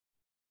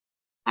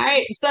All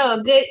right,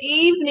 so good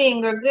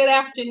evening or good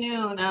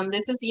afternoon.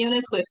 This is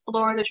Eunice with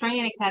Florida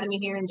Training Academy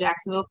here in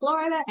Jacksonville,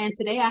 Florida. And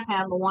today I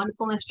have a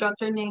wonderful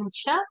instructor named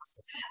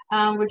Chucks.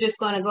 We're just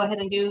going to go ahead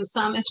and do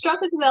some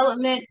instructor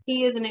development.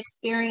 He is an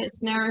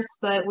experienced nurse,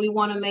 but we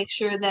want to make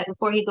sure that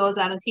before he goes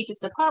out and teaches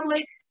the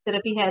public, that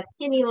if he has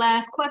any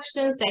last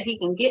questions, that he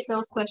can get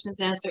those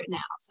questions answered now.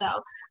 So,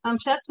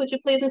 Chucks, would you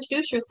please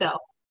introduce yourself?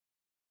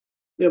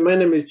 Yeah, my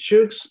name is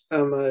Chucks.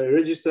 I'm a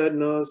registered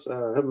nurse.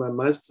 I have my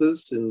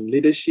master's in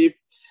leadership.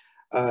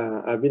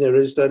 I've been a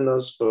registered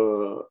nurse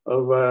for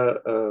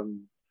over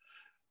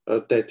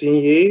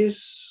 13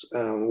 years,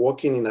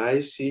 working in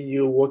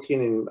ICU,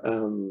 working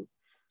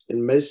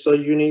in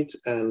med-surg unit,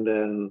 and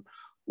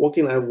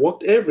I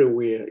worked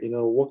everywhere,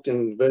 worked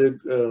in very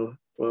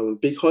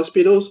big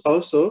hospitals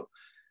also.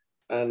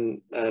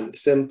 And at the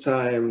same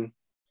time,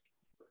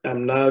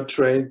 I'm now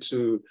trying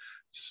to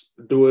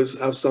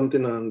have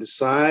something on the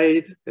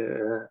side,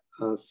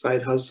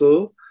 side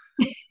hustle.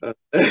 So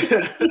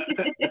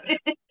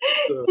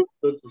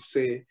to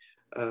say,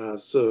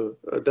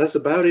 that's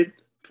about it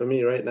for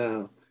me right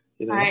now.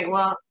 All right.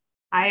 Well,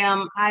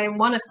 I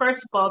want to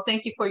first of all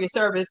thank you for your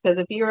service, because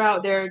if you're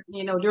out there,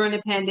 during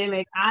the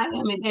pandemic, I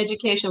am in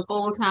education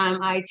full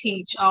time. I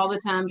teach all the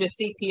time, just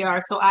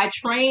CPR. So I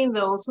train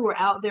those who are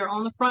out there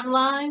on the front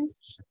lines,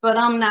 but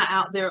I'm not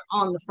out there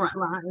on the front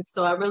lines.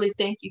 So I really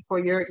thank you for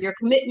your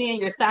commitment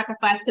and your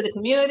sacrifice to the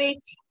community.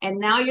 And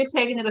now you're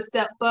taking it a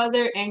step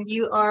further, and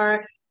you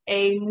are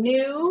a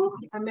new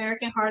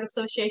American Heart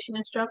Association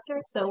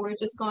instructor. So we're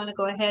just going to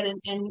go ahead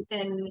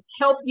and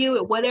help you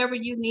at whatever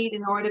you need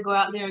in order to go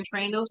out there and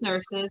train those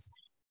nurses.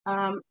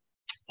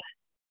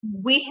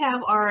 We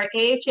have our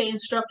AHA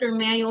instructor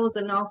manuals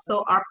and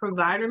also our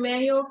provider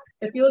manual.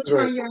 If you'll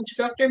turn your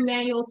instructor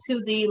manual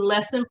to the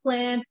lesson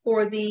plan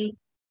for the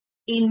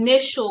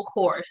initial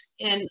course,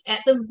 and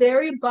at the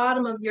very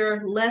bottom of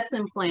your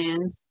lesson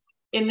plans,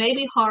 it may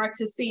be hard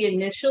to see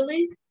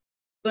initially,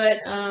 but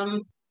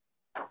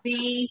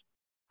the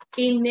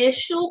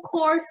initial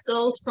course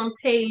goes from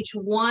page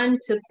 1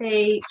 to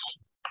page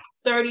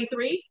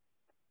 33.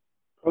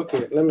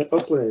 Okay, let me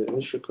open it.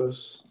 Initial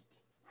course.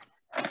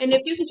 And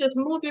if you can just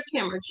move your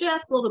camera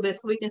just a little bit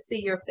so we can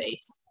see your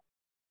face.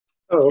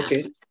 Oh,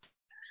 okay.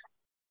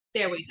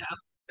 There we go.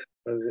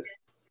 That's it.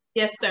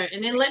 Yes, sir.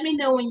 And then let me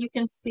know when you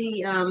can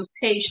see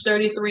page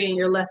 33 in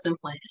your lesson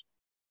plan.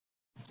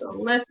 So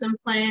lesson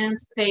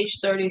plans, page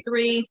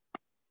 33.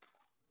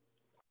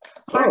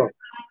 Part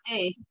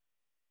 5A.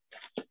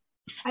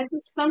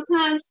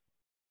 Sometimes,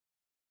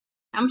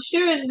 I'm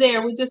sure it's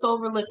there, we're just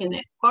overlooking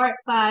it. Part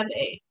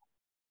 5A.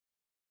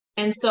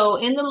 And so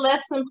in the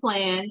lesson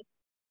plan,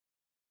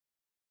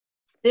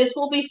 this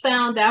will be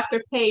found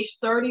after page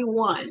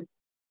 31.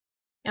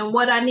 And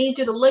what I need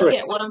you to look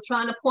at, what I'm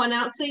trying to point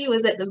out to you,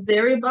 is at the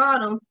very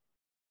bottom,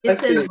 it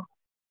says,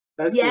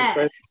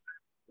 yes.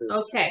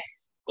 Okay.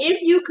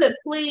 If you could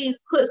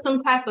please put some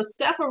type of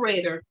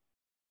separator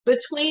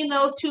between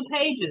those two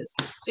pages,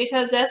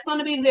 because that's going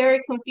to be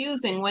very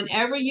confusing.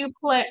 Whenever you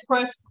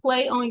press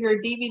play on your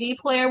DVD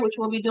player, which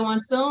we'll be doing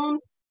soon,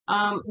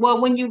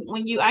 well, when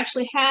you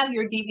actually have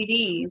your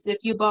DVDs, if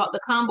you bought the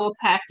combo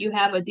pack, you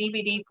have a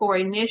DVD for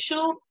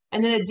initial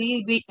and then a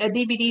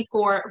DVD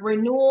for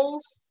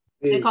renewals.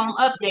 Yes. They call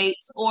them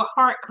updates or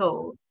heart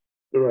code.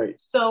 Right.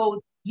 So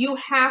you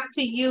have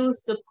to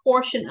use the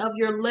portion of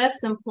your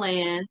lesson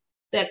plan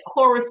that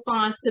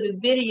corresponds to the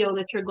video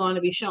that you're going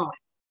to be showing.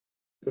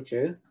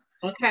 Okay.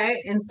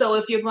 Okay. And so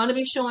if you're going to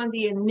be showing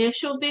the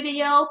initial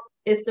video,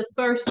 it's the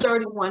first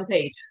 31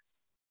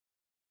 pages.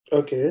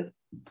 Okay.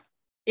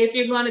 If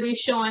you're going to be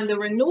showing the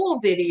renewal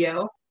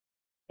video,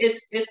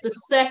 it's the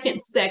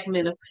second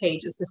segment of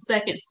pages, the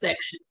second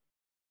section.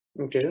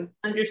 Okay.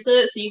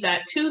 Understood? So you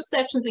got two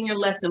sections in your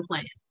lesson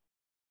plan.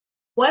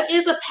 What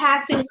is a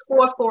passing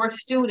score for a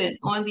student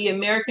on the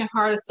American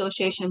Heart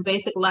Association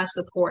Basic Life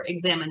Support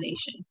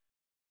Examination?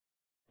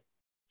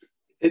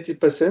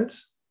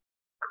 80%.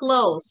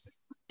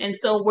 Close. And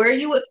so where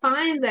you would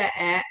find that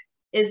at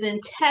is in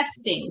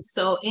testing.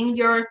 So in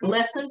your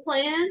lesson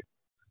plan,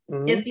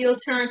 if you'll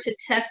turn to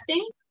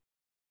testing.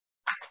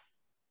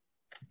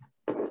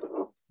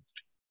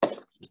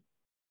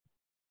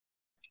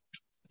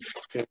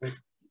 Okay.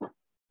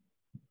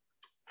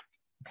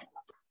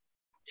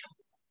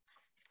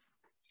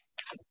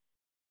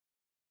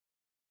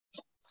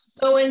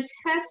 So in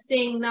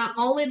testing, not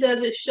only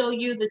does it show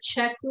you the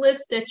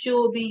checklist that you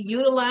will be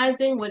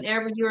utilizing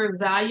whenever you're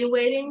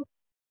evaluating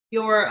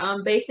your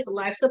basic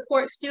life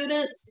support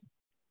students,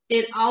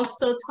 it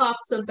also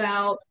talks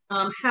about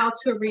how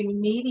to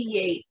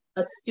remediate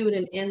a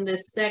student in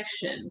this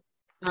section,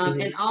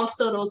 and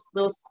also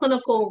those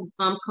clinical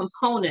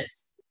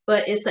components.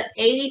 But it's an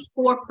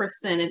 84%,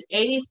 and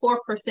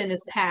 84%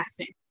 is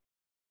passing.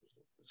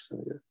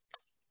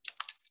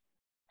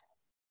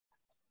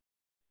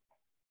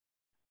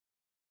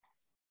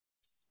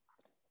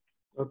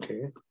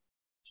 Okay.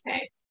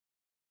 Okay.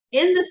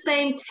 In the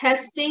same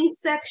testing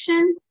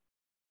section,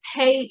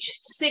 page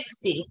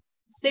 60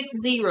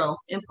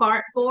 in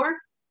part 4.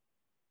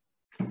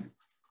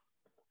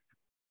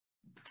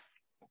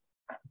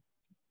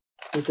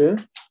 Okay.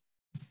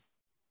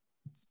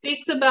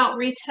 Speaks about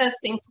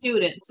retesting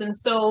students. And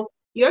so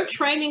your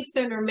training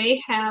center may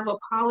have a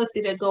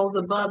policy that goes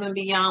above and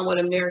beyond what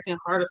American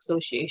Heart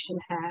Association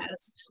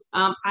has.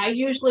 I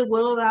usually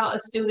will allow a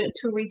student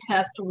to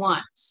retest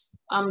once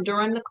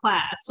during the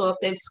class. So if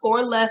they've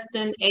scored less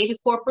than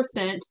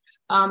 84%,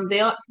 I'm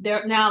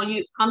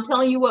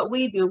telling you what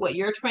we do. What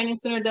your training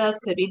center does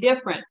could be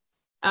different.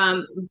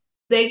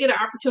 They get an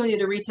opportunity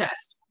to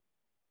retest.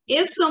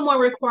 If someone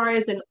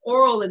requires an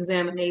oral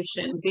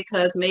examination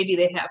because maybe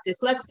they have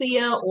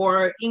dyslexia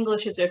or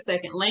English is their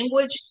second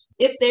language,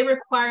 if they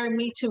require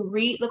me to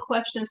read the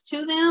questions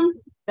to them,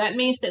 that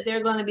means that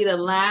they're going to be the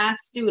last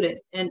student.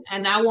 And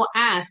I will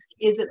ask,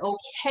 is it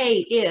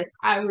okay if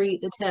I read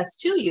the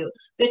test to you?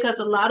 Because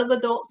a lot of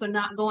adults are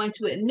not going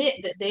to admit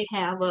that they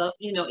have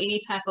any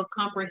type of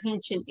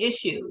comprehension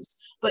issues.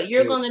 But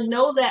you're going to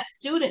know that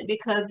student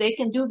because they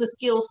can do the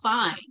skills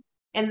fine.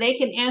 And they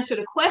can answer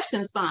the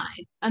questions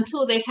fine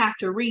until they have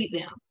to read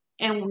them.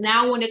 And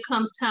now when it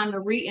comes time to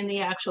read in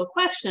the actual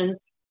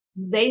questions,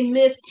 they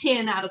missed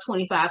 10 out of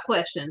 25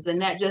 questions.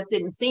 And that just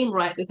didn't seem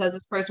right because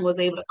this person was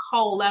able to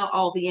call out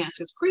all the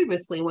answers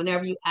previously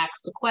whenever you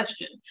asked the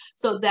question.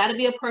 So that'd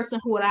be a person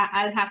who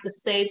I'd have to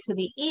save to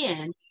the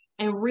end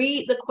and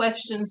read the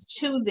questions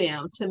to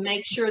them to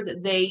make sure that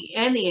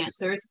and the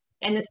answers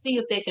and to see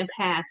if they can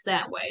pass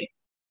that way.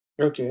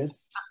 Okay.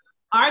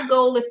 Our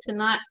goal is to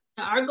not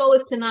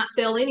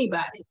fail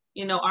anybody.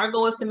 Our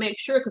goal is to make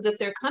sure, because if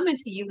they're coming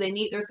to you, they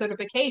need their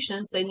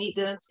certifications, they need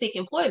to seek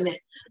employment.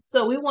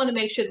 So we want to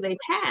make sure that they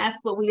pass,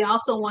 but we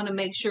also want to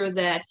make sure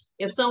that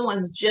if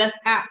someone's just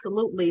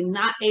absolutely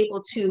not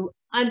able to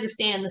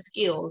understand the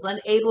skills,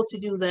 unable to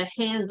do the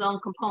hands-on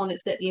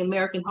components that the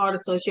American Heart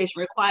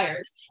Association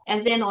requires,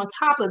 and then on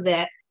top of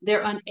that,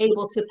 they're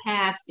unable to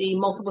pass the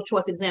multiple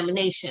choice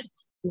examination,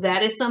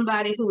 that is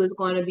somebody who is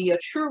going to be a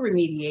true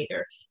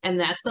remediator. And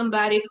that's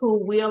somebody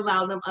who will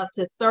allow them up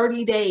to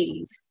 30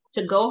 days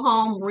to go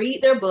home,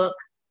 read their book.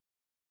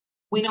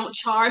 We don't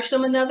charge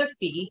them another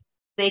fee.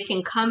 They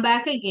can come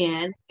back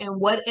again, and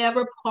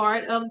whatever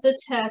part of the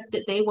test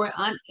that they were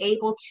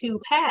unable to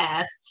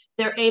pass,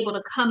 they're able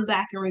to come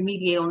back and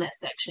remediate on that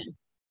section.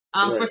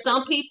 Right. For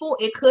some people,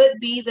 it could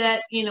be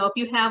that, if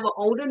you have an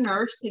older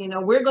nurse,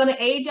 we're going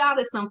to age out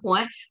at some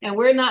point and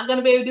we're not going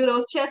to be able to do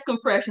those chest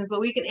compressions, but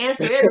we can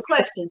answer every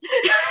question.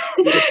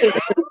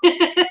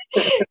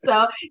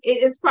 So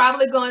it's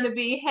probably going to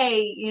be,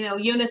 hey,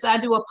 Eunice, I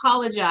do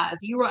apologize.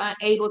 You were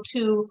unable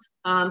to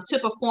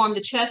perform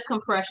the chest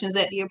compressions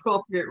at the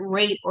appropriate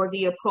rate or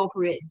the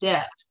appropriate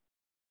depth.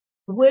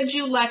 Would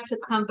you like to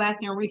come back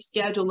and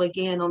reschedule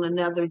again on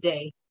another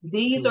day?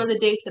 These are the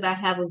dates that I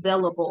have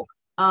available.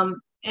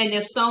 And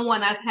if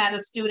I've had a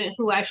student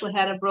who actually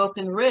had a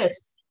broken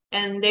wrist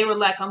and they were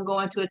like, I'm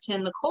going to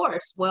attend the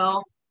course.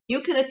 Well,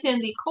 you can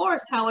attend the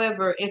course.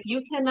 However, if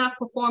you cannot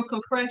perform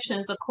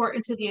compressions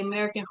according to the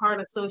American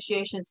Heart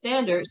Association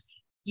standards,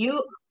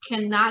 you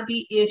cannot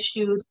be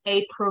issued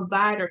a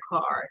provider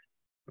card.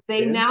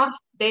 They now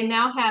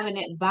have an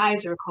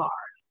advisor card.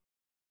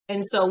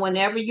 And so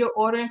whenever you're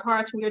ordering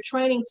cards from your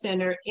training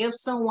center, if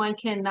someone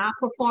cannot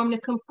perform the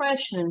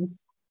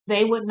compressions,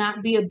 they would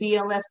not be a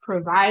BLS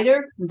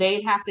provider.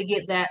 They'd have to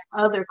get that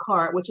other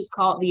card, which is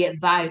called the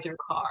advisor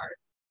card.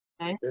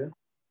 Okay.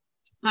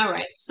 All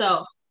right.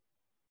 So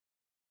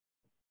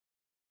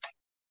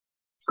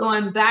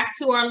going back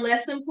to our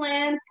lesson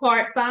plan,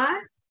 part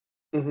 5.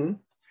 And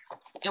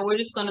we're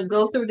just going to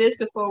go through this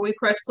before we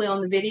press play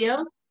on the video.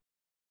 All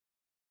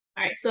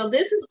right. So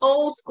this is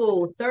old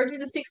school, 30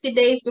 to 60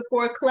 days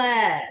before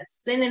class,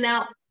 sending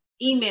out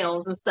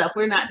emails and stuff.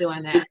 We're not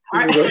doing that.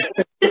 All right.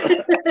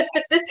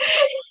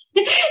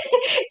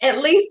 At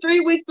least 3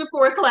 weeks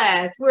before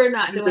class. We're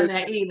not doing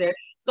that either.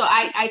 So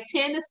I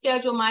tend to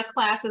schedule my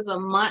classes a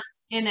month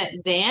in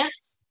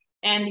advance.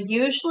 And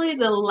usually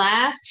the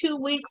last 2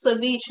 weeks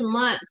of each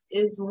month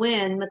is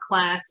when the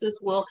classes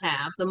will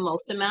have the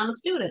most amount of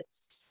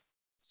students.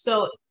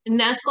 So, and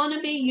that's going to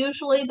be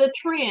usually the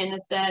trend,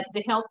 is that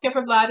the healthcare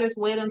providers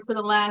wait until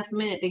the last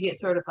minute to get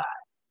certified.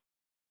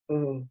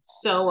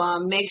 So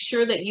make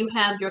sure that you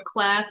have your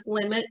class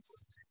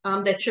limits,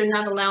 that you're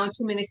not allowing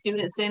too many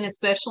students in,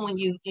 especially when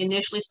you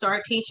initially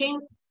start teaching.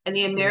 And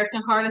the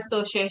American Heart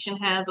Association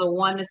has a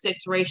 1-to-6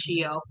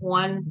 ratio,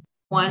 one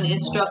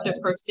instructor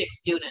per 6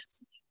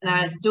 students. And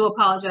I do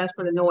apologize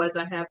for the noise.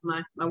 I have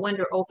my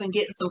window open,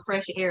 getting some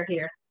fresh air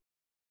here.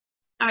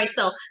 All right,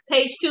 so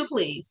page 2,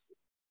 please.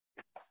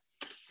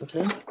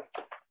 Okay.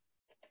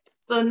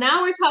 So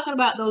now we're talking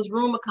about those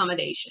room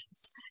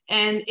accommodations.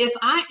 And if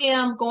I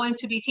am going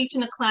to be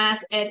teaching a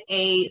class at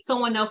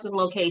someone else's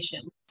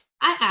location,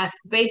 I ask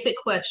basic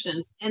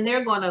questions, and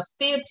they're going to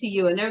fib to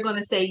you, and they're going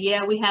to say,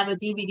 yeah, we have a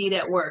DVD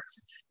that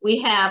works. We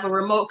have a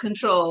remote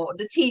control.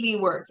 The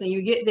TV works. And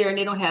you get there and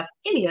they don't have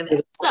any of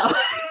that.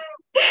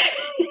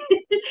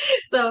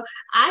 So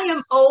I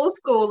am old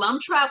school. I'm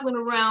traveling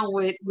around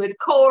with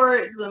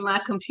cords and my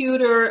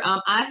computer.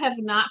 I have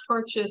not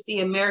purchased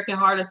the American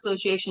Heart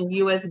Association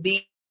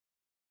USB.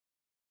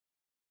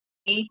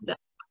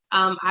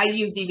 I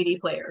use DVD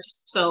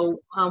players. So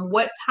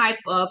what type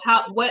of,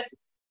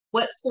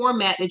 what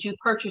format did you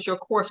purchase your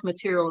course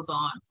materials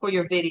on for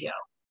your video?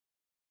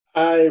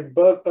 I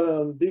bought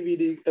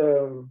DVD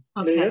players.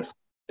 Okay.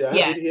 Yeah, I have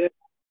Yes. it here.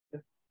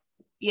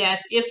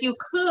 Yes, if you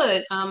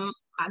could,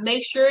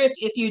 make sure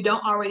if you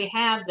don't already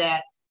have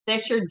that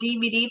your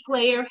DVD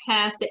player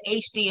has the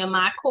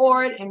HDMI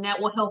cord, and that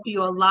will help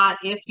you a lot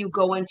if you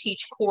go and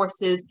teach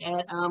courses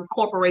at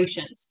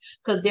corporations,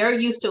 because they're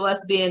used to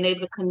us being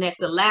able to connect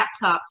the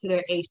laptop to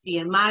their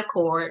HDMI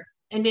cord,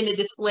 and then it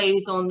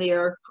displays on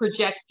their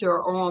projector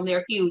or on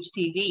their huge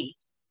TV.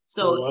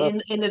 So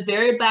in the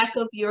very back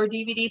of your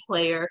DVD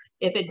player,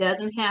 if it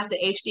doesn't have the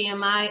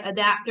HDMI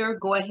adapter,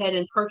 go ahead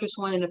and purchase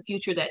one in the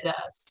future that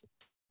does.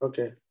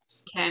 Okay.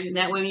 Okay, and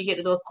that way when you get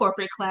to those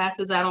corporate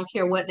classes, I don't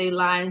care what they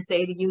lie and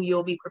say to you,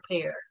 you'll be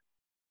prepared.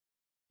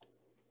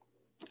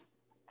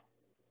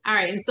 All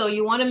right, and so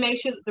you want to make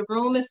sure that the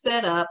room is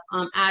set up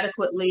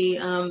adequately,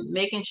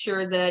 making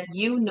sure that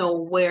you know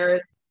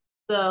where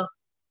the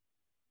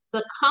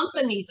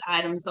company's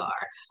items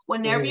are.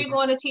 Whenever you're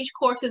going to teach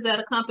courses at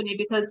a company,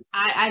 because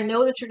I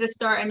know that you're just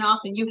starting off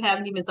and you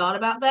haven't even thought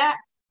about that,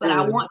 but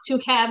I want to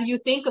have you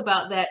think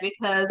about that,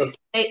 because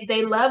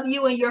they love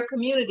you in your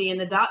community, and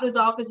the doctor's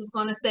office is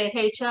going to say,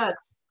 hey,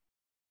 Chucks,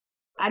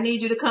 I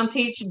need you to come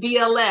teach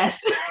BLS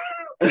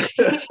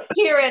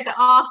here at the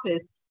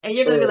office. And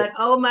you're going to be like,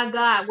 oh my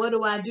God, what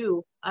do I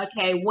do?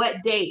 Okay, what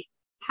date?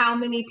 How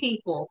many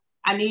people?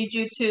 I need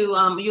you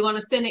to, you're going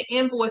to send an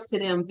invoice to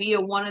them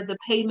via one of the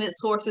payment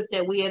sources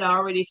that we had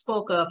already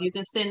spoke of. You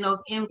can send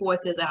those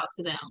invoices out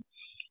to them.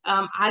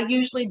 I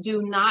usually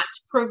do not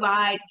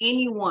provide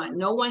anyone.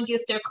 No one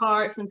gets their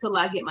cards until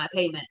I get my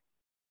payment.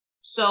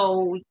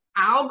 So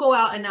I'll go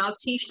out and I'll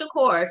teach the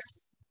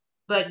course,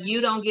 but you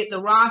don't get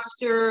the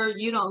roster.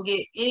 You don't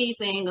get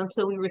anything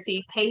until we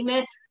receive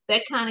payment.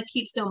 That kind of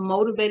keeps them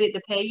motivated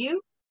to pay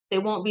you. They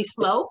won't be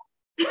slow.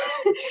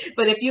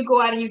 But if you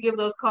go out and you give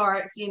those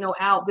cards,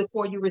 out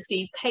before you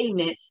receive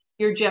payment,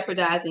 you're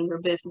jeopardizing your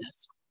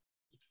business.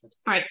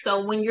 All right,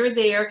 so when you're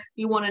there,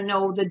 you want to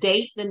know the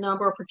date, the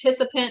number of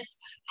participants.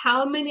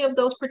 How many of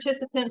those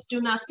participants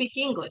do not speak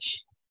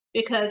English?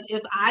 Because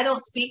if I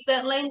don't speak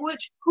that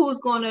language, who's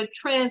going to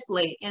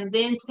translate? And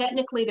then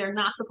technically they're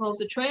not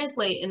supposed to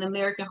translate in the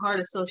American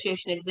Heart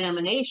Association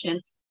examination.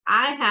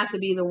 I have to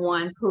be the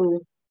one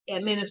who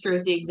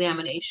administers the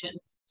examination.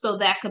 So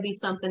that could be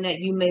something that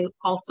you may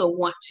also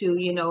want to,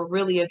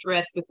 really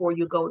address before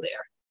you go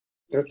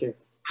there. Okay.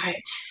 All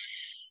right.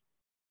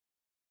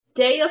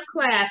 Day of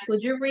class,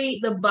 would you read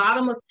the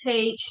bottom of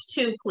page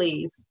 2,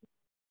 please?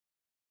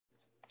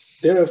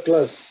 Day of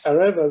class.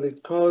 Arrive at the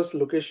course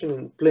location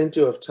in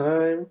plenty of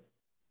time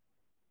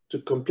to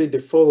complete the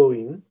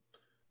following.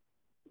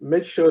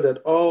 Make sure that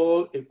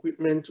all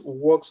equipment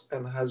works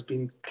and has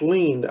been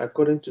cleaned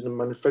according to the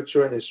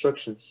manufacturer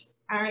instructions.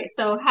 All right,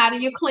 so how do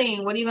you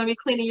clean? What are you going to be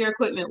cleaning your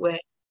equipment with?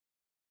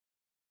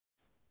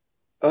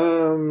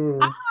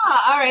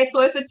 All right,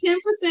 so it's a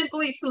 10%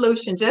 bleach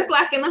solution, just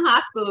like in the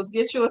hospitals.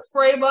 Get you a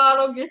spray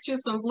bottle, get you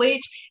some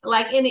bleach.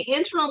 Like in the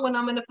interim, when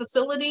I'm in the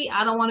facility,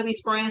 I don't want to be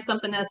spraying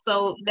something that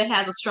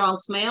has a strong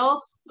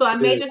smell. So I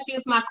may just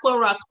use my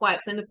Clorox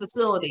wipes in the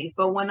facility.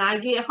 But when I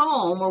get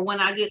home, or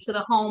when I get to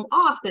the home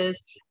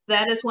office,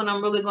 that is when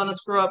I'm really going to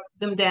scrub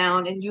them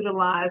down and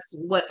utilize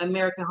what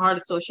American Heart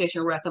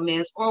Association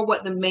recommends, or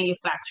what the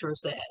manufacturer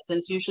says. And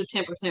it's usually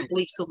 10%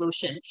 bleach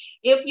solution.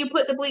 If you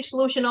put the bleach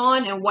solution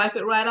on and wipe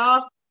it right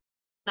off,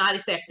 not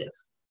effective.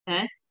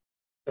 Okay.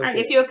 All right,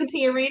 if you'll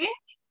continue reading.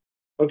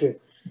 Okay.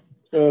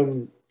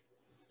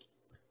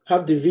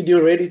 Have the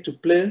video ready to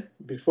play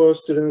before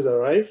students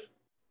arrive.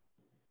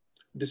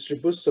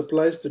 Distribute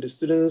supplies to the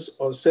students,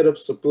 or set up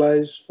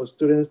supplies for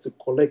students to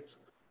collect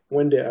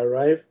when they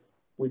arrive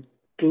with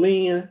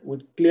clear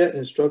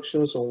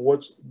instructions on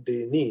what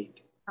they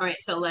need. All right,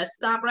 so let's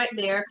stop right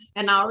there.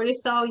 And I already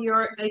saw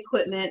your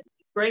equipment.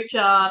 Great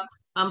job.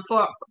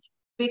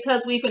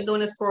 Because we've been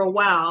doing this for a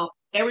while.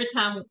 Every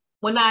time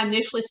when I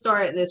initially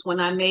started this, when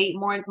I made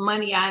more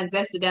money, I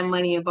invested that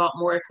money and bought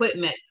more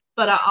equipment.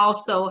 But I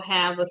also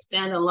have a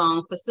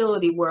standalone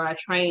facility where I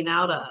train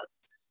out of.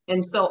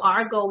 And so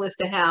our goal is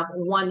to have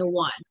one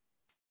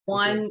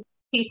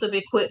piece of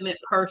equipment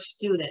per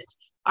student.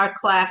 Our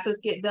classes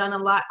get done a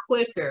lot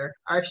quicker.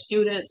 Our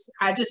students,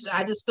 I just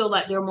feel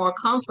like they're more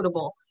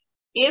comfortable.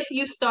 If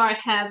you start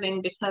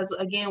having, because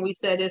again, we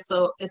said it's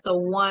a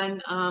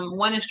one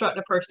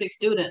instructor per 6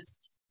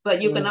 students,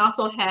 but you can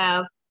also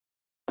have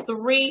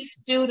 3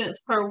 students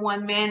per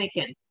 1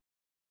 mannequin.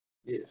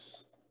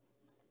 Yes.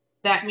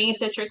 That means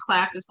that your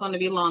class is going to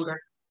be longer.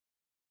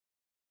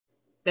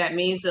 That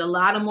means a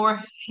lot of more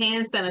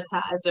hand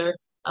sanitizer,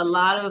 a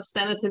lot of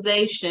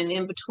sanitization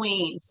in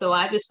between. So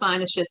I just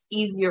find it's just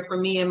easier for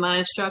me and my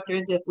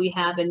instructors if we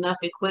have enough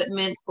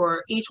equipment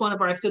for each one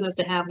of our students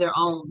to have their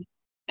own.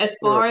 As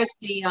far as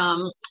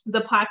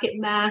the pocket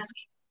mask,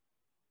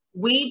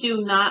 we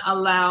do not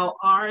allow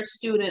our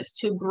students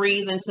to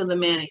breathe into the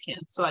mannequin.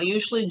 So I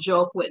usually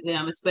joke with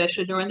them,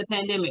 especially during the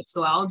pandemic.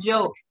 So I'll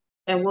joke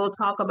and we'll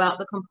talk about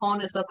the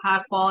components of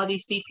high quality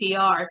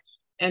CPR.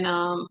 And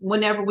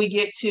whenever we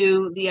get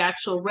to the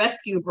actual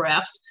rescue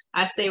breaths,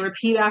 I say,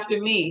 repeat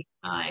after me.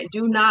 I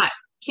do not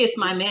kiss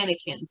my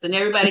mannequins. And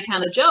everybody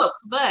kind of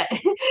jokes, but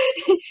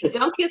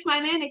don't kiss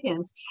my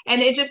mannequins.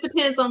 And it just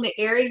depends on the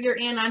area you're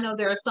in. I know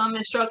there are some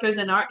instructors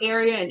in our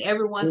area and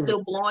everyone's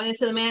still blowing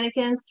into the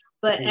mannequins.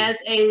 But as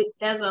a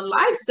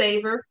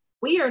lifesaver,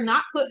 we are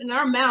not putting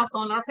our mouths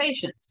on our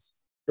patients.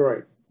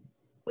 Right.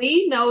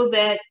 We know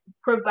that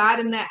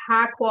providing that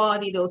high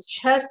quality, those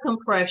chest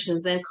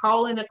compressions and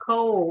calling a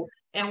code.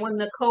 And when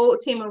the code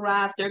team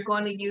arrives, they're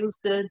going to use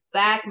the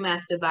back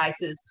mask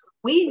devices.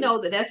 We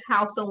know that that's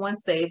how someone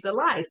saves a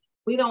life.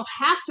 We don't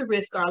have to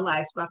risk our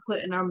lives by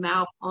putting our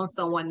mouth on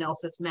someone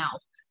else's mouth.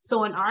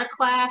 So in our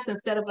class,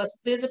 instead of us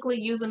physically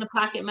using the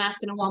pocket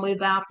mask and a one-way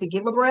valve to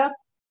give a breath,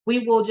 we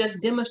will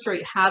just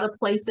demonstrate how to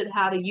place it,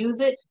 how to use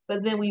it,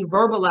 but then we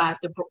verbalize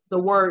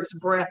the words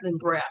breath and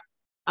breath.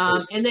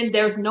 And then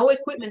there's no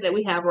equipment that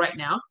we have right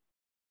now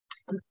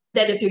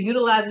that if you're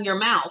utilizing your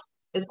mouth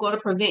is going to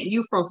prevent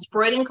you from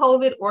spreading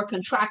COVID or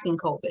contracting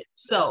COVID.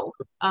 So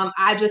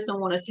I just don't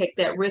want to take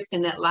that risk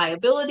and that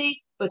liability,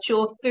 but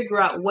you'll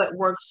figure out what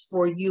works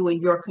for you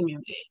and your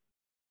community.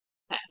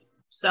 Okay.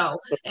 So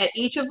at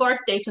each of our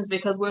stations,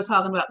 because we're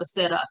talking about the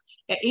setup,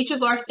 at each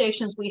of our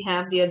stations, we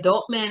have the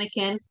adult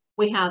mannequin.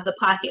 We have the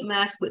pocket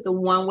mask with the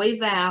one-way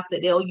valve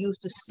that they'll use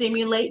to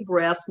simulate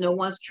breaths. No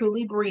one's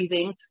truly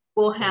breathing.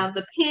 We'll have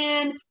the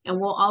pen, and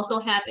we'll also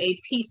have a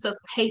piece of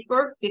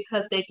paper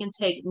because they can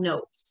take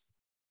notes.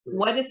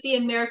 What is the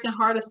American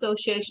Heart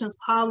Association's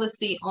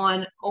policy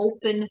on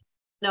open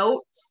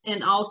notes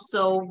and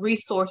also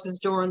resources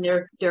during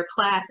their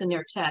class and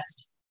their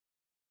test?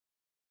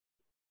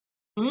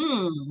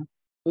 So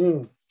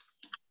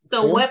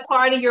what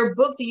part of your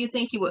book do you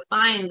think you would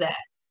find that?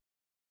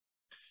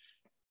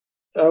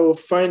 I will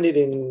find it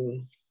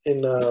in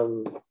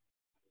the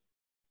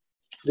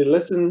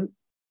lesson,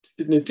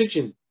 in the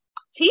teaching.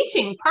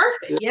 Teaching,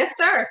 perfect. Yes,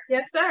 sir.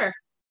 Yes, sir.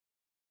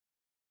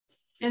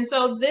 And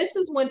so this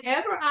is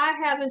whenever I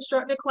have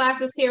instructor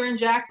classes here in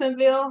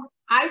Jacksonville,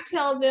 I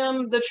tell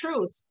them the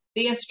truth.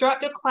 The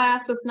instructor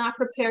class does not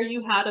prepare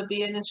you how to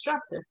be an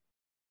instructor.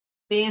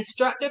 The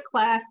instructor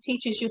class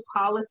teaches you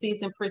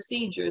policies and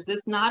procedures.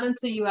 It's not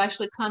until you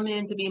actually come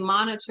in to be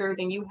monitored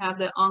and you have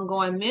that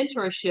ongoing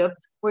mentorship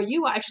where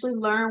you actually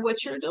learn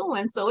what you're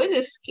doing. So it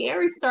is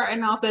scary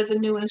starting off as a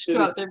new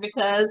instructor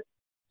because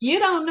you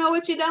don't know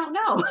what you don't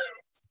know.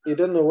 You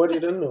don't know what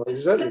you don't know.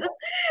 Exactly.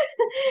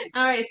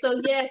 All right.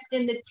 So yes,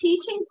 in the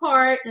teaching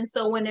part, and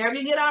so whenever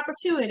you get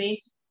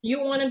opportunity,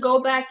 you want to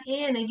go back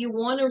in and you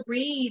want to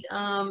read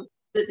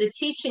the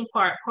teaching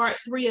part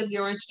 3 of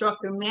your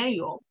instructor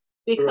manual,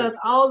 because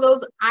all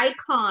those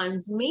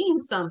icons mean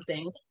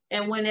something.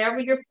 And whenever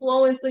you're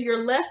flowing through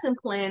your lesson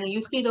plan and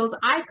you see those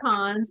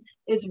icons,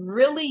 it's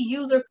really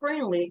user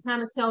friendly. It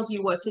kind of tells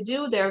you what to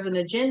do. There's an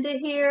agenda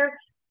here.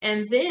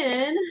 And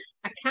then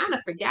I kind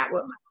of forgot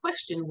what my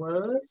question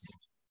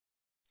was.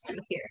 See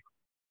here.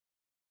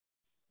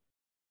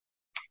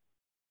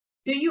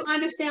 Do you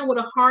understand what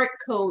a heart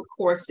code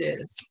course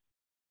is?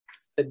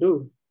 I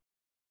do.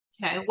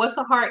 Okay, what's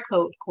a heart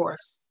code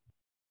course?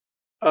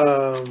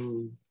 A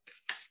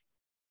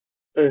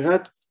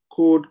heart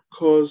code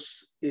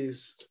course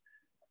is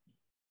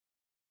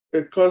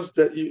a course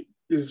that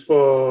is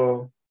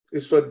for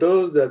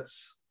those that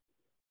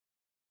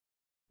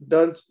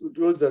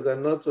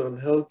are not on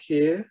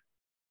healthcare.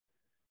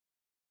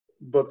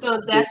 But so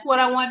that's what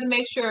I wanted to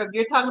make sure of.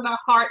 You're talking about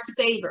Heart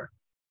Saver.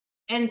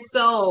 And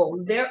so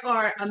there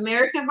are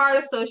American Heart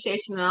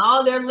Association and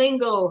all their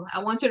lingo.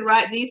 I want you to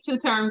write these 2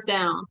 terms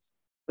down.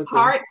 Okay.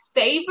 Heart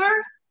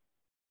Saver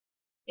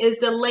is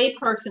the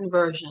layperson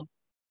version.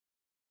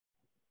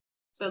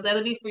 So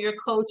that'll be for your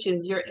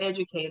coaches, your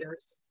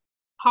educators.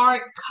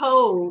 Heart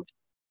Code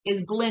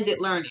is blended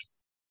learning.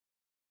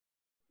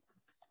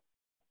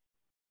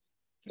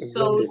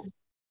 So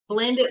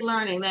blended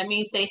learning, that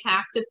means they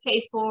have to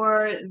pay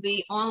for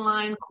the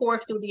online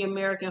course through the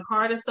American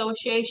Heart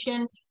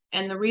Association.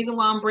 And the reason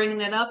why I'm bringing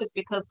that up is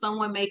because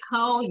someone may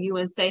call you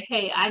and say,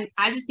 hey, I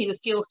just need a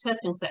skills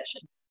testing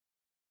session.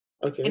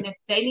 Okay. And if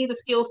they need a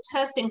skills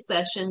testing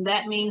session,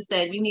 that means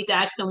that you need to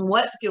ask them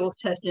what skills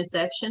testing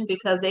session,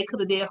 because they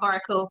could have did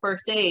hard code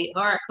first aid,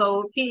 hard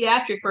code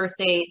pediatric first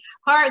aid,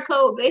 hard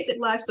code basic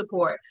life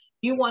support.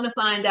 You want to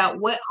find out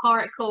what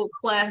hard code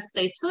class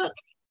they took.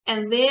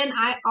 And then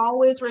I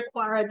always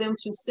require them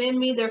to send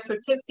me their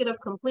certificate of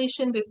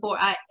completion before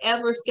I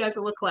ever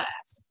schedule a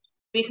class.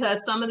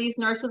 Because some of these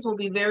nurses will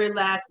be very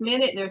last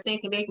minute. They're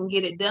thinking they can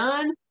get it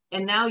done.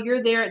 And now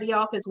you're there at the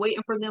office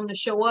waiting for them to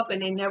show up,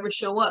 and they never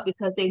show up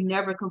because they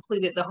never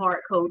completed the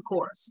hard code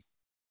course.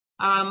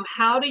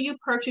 How do you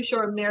purchase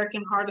your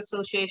American Heart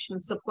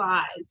Association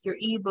supplies, your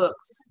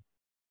ebooks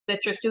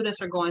that your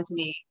students are going to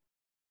need?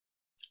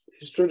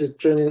 It's through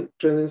the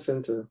training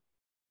center.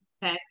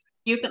 Okay.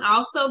 You can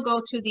also go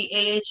to the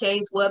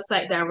AHA's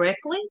website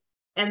directly,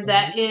 and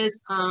that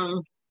is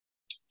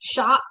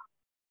shop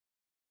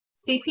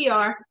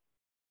CPR.heart.org.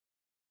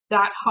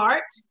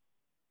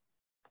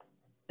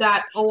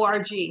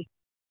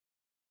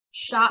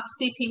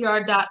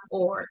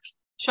 Shopcpr.org.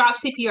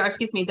 SharpCPR,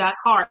 excuse me,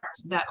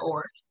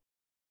 .heart.org.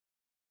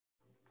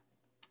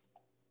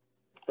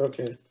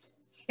 Okay.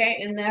 Okay,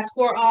 and that's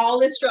for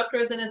all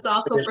instructors, and it's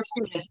also for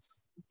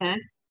students. Okay.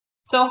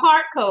 So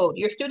heart code,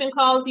 your student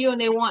calls you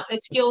and they want a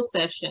skill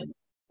session.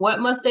 What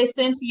must they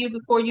send to you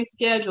before you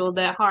schedule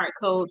that heart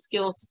code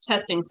skills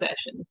testing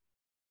session?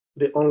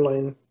 The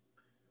online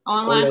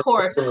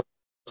course.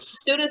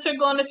 Students are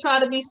going to try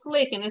to be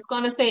slick and it's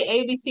going to say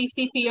ABC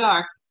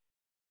CPR.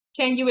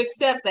 Can you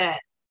accept that?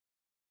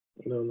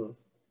 No.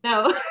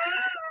 No.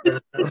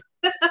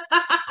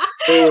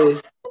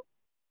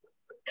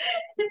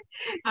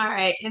 All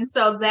right, and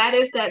so that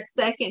is that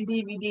second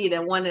DVD,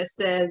 the one that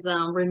says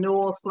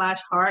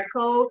renewal/heart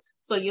code.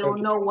 So you'll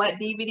know what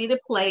DVD to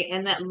play,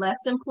 and that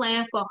lesson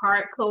plan for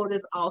heart code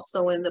is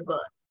also in the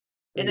book.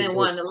 And then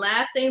one of the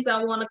last things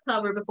I want to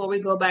cover before we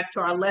go back to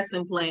our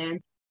lesson plan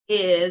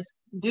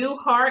is, do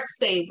Heart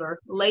Saver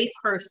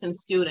layperson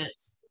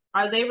students,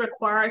 are they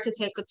required to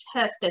take a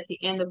test at the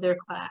end of their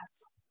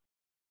class?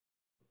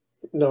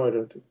 No, I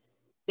don't think.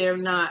 They're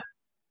not.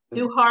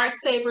 Do Heart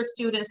Saver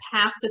students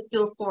have to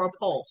feel for a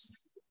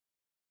pulse?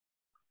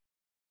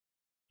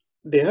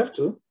 They have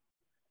to.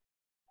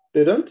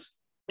 They don't?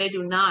 They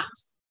do not.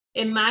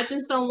 Imagine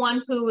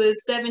someone who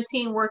is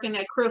 17 working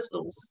at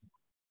Crystals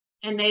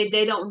and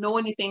they don't know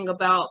anything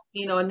about,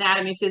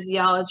 anatomy,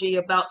 physiology,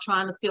 about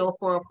trying to feel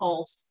for a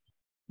pulse.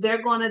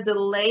 They're going to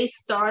delay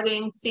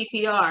starting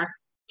CPR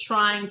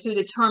trying to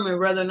determine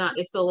whether or not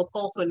they feel a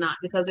pulse or not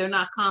because they're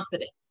not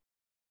confident.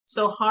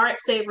 So Heart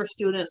Saver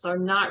students are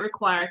not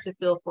required to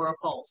feel for a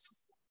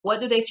pulse. What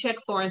do they check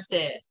for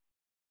instead?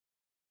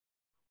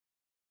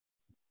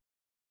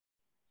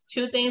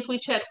 Two things we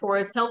check for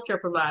as healthcare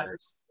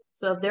providers.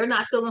 So if they're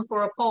not feeling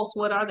for a pulse,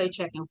 what are they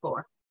checking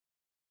for?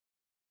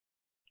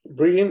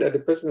 Breathing, that the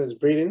person is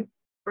breathing.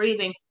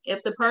 Breathing.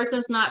 If the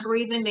person's not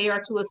breathing, they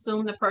are to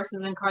assume the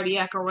person's in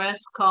cardiac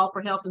arrest, call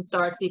for help, and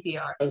start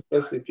CPR.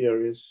 That's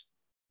CPR, yes.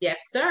 Yes,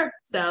 sir.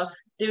 So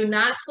do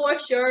not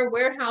force your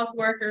warehouse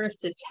workers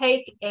to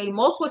take a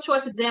multiple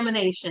choice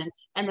examination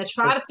and to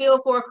try to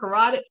feel for a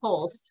carotid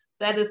pulse.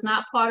 That is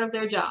not part of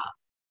their job.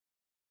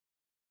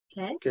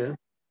 Okay.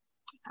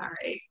 All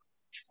right.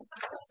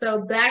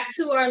 So back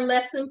to our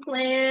lesson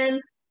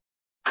plan.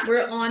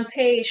 We're on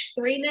page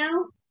 3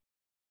 now.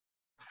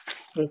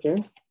 Okay.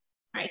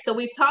 All right, so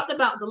we've talked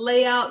about the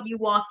layout. You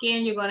walk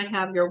in, you're going to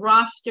have your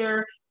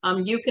roster.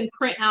 You can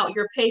print out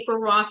your paper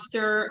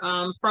roster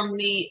from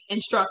the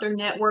instructor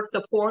network,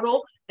 the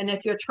portal. And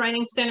if your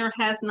training center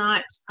has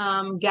not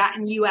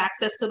gotten you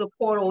access to the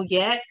portal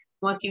yet,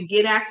 once you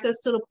get access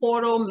to the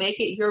portal, make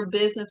it your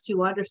business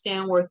to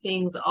understand where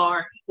things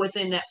are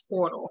within that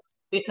portal,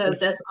 because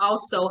that's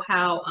also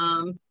how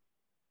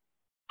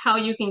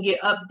you can get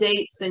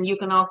updates, and you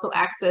can also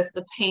access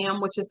the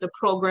PAM, which is the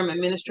Program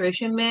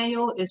Administration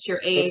Manual. It's your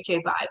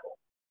AHA Bible.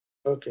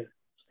 Okay.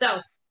 So,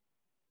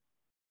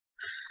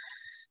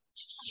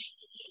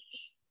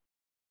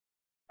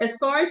 as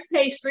far as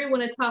page 3,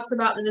 when it talks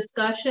about the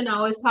discussion, I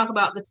always talk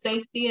about the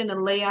safety and the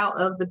layout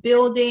of the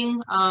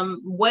building,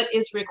 what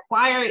is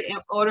required in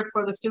order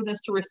for the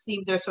students to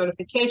receive their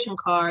certification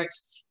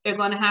cards. They're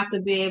going to have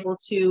to be able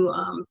to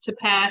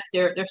pass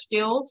their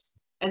skills.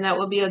 And that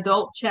would be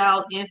adult,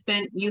 child,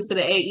 infant, use of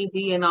the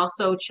AED, and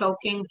also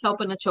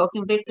helping a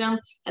choking victim.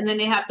 And then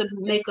they have to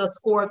make a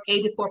score of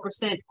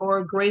 84%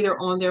 or greater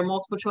on their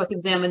multiple choice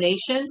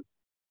examination.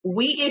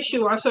 We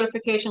issue our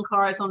certification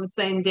cards on the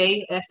same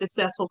day as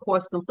successful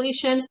course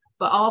completion,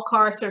 but all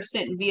cards are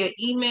sent via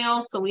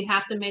email. So we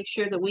have to make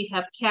sure that we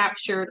have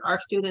captured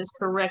our students'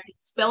 correct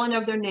spelling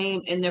of their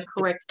name and their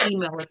correct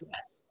email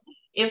address.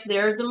 If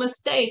there's a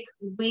mistake,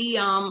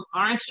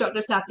 our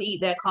instructors have to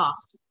eat that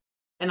cost.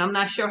 And I'm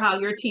not sure how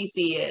your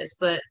TC is,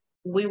 but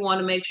we want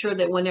to make sure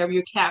that whenever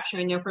you're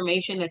capturing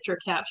information, that you're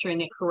capturing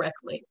it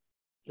correctly.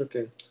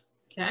 Okay.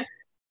 Okay.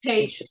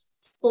 Page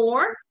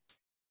 4.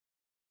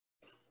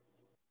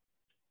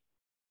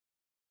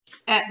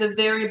 At the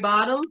very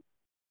bottom,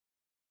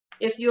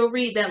 if you'll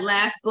read that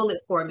last bullet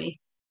for me.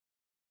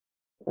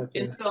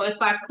 Okay. And so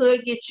if I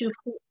could get you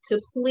to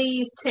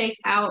please take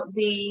out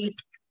the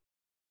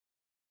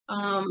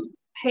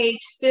page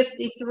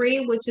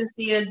 53, which is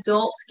the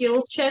adult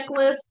skills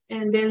checklist,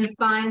 and then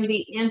find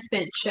the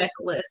infant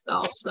checklist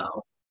also.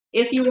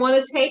 If you want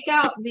to take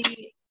out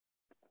the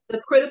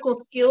critical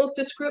skills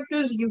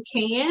descriptors, you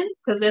can,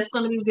 because that's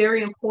going to be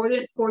very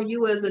important for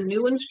you as a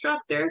new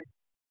instructor.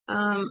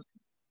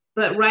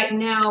 But right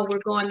now,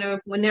 we're going to,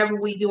 whenever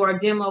we do our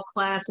demo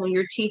class, when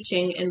you're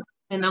teaching,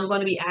 and I'm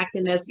going to be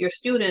acting as your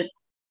student,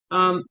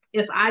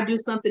 if I do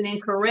something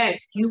incorrect,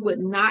 you would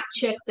not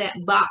check that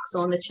box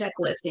on the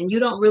checklist. And you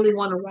don't really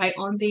want to write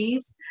on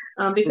these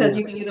because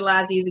you can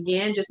utilize these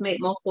again, just make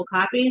multiple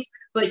copies,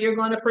 but you're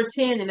going to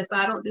pretend. And if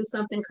I don't do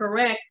something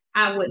correct,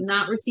 I would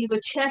not receive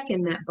a check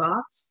in that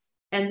box.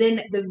 And then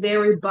at the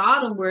very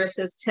bottom where it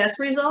says test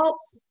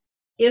results,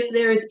 if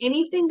there is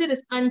anything that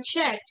is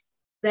unchecked,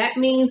 that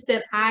means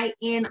that I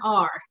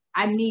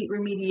need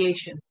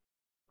remediation.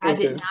 I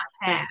did not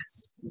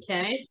pass.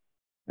 Okay.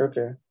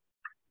 Okay.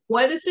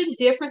 What is the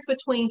difference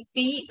between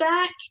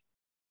feedback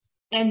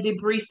and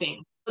debriefing.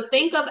 So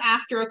think of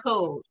after a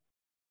code.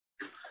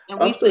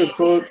 And after a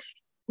code,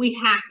 we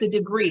have to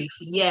debrief.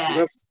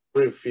 Yes.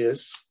 Debrief,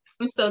 yes.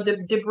 So the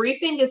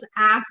debriefing is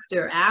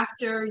after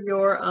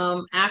your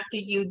after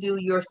you do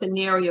your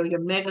scenario,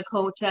 your mega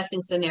code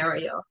testing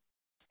scenario.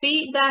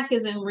 Feedback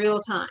is in real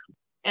time.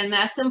 And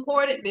that's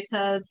important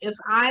because if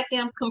I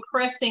am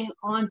compressing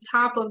on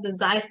top of the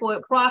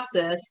xiphoid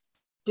process,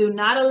 do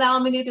not allow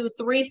me to do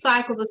 3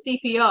 cycles of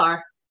CPR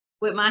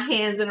with my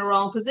hands in the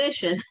wrong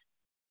position.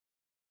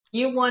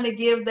 You want to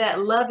give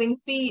that loving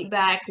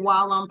feedback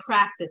while I'm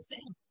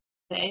practicing,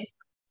 okay?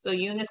 So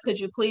Eunice, could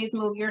you please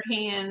move your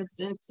hands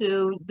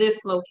into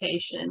this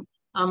location?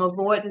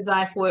 Avoid the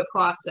xiphoid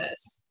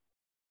process.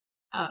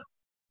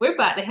 We're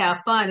about to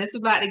have fun. It's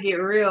about to get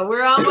real.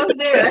 We're almost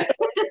there.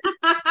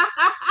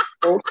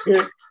 Okay,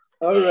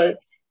 all right.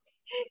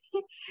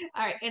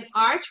 All right, and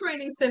our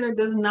training center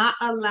does not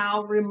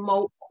allow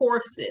remote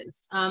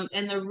courses.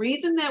 And the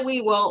reason that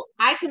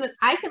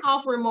I can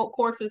offer remote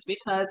courses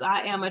because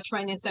I am a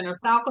training center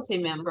faculty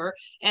member,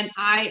 and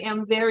I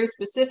am very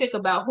specific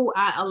about who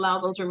I allow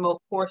those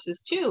remote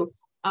courses to.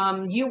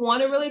 You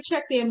want to really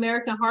check the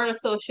American Heart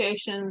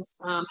Association's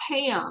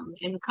PAM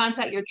and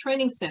contact your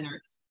training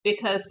center,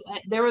 because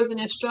there was an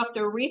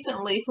instructor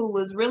recently who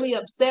was really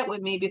upset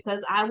with me because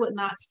I would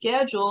not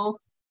schedule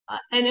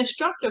an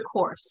instructor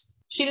course.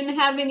 She didn't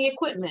have any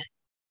equipment.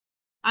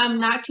 I'm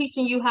not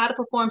teaching you how to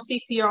perform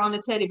CPR on a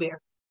teddy bear,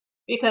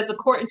 because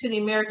according to the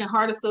American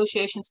Heart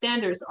Association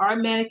standards, our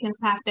mannequins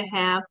have to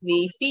have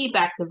the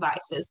feedback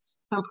devices,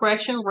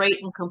 compression rate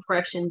and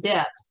compression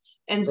depth.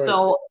 And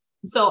right.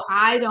 So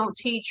I don't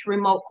teach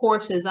remote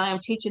courses. I am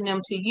teaching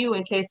them to you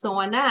in case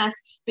someone asks,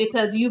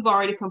 because you've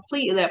already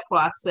completed that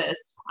process.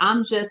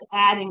 I'm just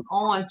adding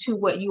on to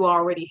what you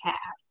already have,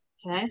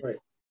 okay? Right.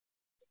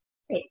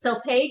 Okay, so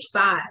page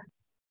 5.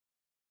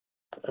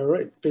 All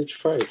right, page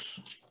 5.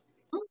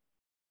 All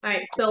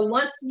right, so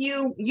once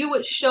you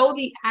would show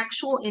the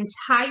actual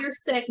entire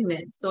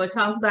segment. So it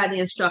talks about the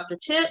instructor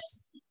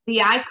tips,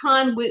 the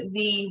icon with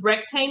the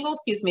rectangle,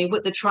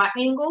 with the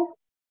triangle.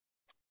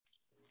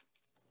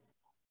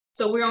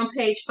 So we're on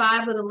page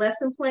 5 of the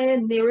lesson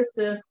plan, nearest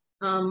the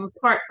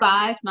part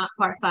 5, not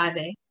part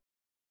 5A.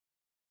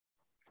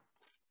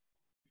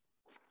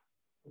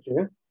 Okay.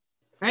 All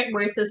right,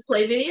 where it says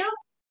play video.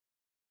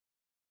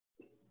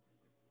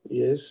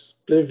 Yes,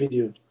 play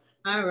video.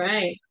 All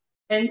right.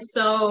 And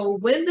so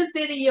when the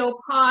video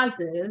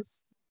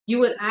pauses, you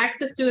would ask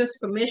the students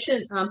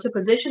permission to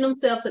position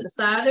themselves at the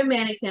side of their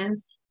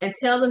mannequins and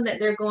tell them that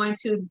they're going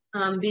to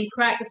be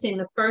practicing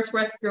the first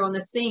rescue on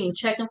the scene,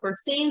 checking for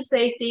scene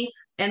safety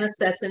and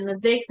assessing the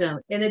victim.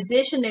 In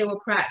addition, they will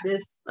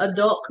practice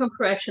adult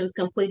compressions,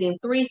 completing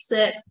 3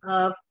 sets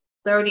of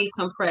 30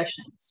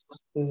 compressions.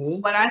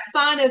 Mm-hmm. What I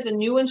find as a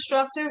new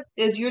instructor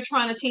is you're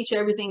trying to teach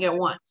everything at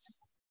once.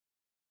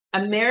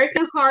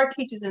 American Heart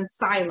teaches in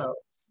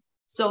silos.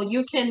 So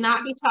you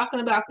cannot be talking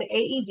about the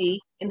AED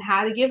and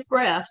how to give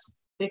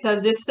breaths,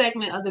 because this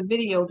segment of the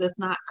video does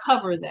not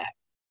cover that.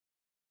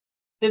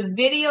 The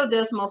video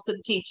does most of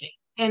the teaching,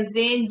 and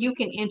then you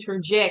can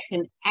interject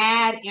and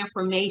add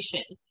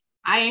information.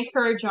 I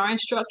encourage our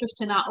instructors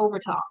to not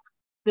overtalk.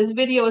 This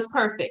video is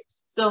perfect.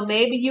 So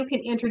maybe you can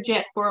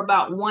interject for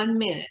about 1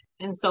 minute.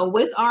 And so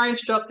with our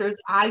instructors,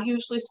 I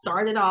usually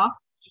start it off.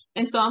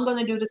 And so I'm going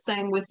to do the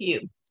same with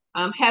you.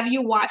 Have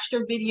you watched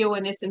your video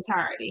in its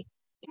entirety?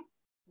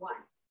 What?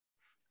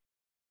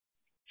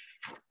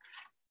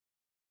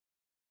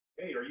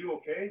 Hey, are you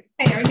okay?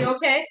 Hey, are you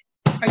okay?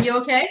 Are you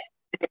okay?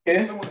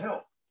 Okay. Someone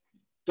help.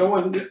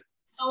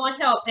 Someone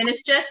help. And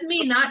it's just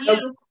me, not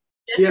you.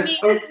 Just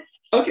me.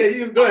 Okay,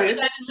 you go ahead.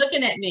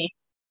 Looking at me.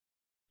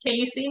 Can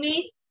you see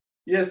me?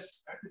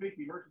 Yes. Activate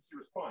the emergency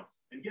response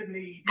and get an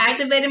AED.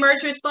 Activate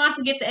emergency response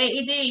and get the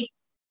AED.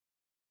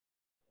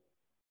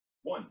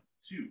 1,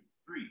 2,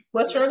 3.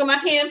 What's wrong with my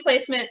hand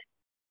placement?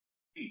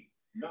 8,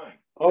 9.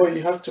 Oh,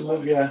 you have to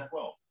move your.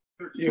 12,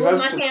 13. You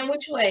move have my hand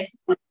which way?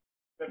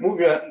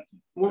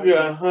 Move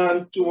your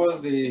hand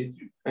towards the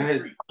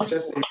head.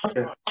 Just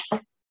 7,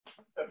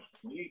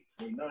 28,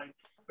 29,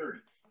 30.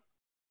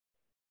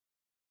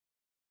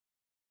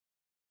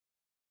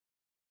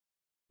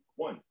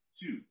 1,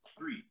 2,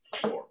 3,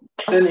 4.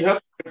 Then you have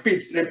to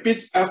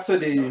repeat after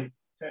the 10.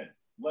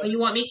 Oh, you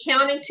want me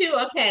counting too?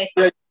 Okay.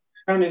 Yeah,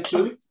 counting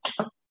 2.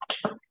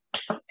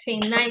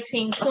 18,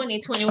 19, 20,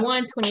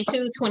 21,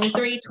 22,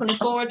 23,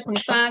 24,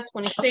 25,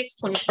 26,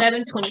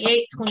 27,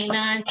 28,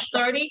 29,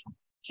 30.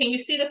 Can you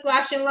see the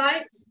flashing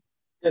lights?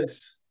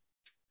 Yes.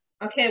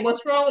 Okay,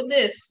 what's wrong with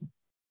this?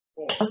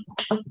 4.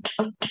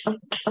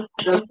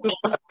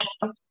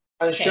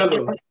 And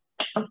shallow.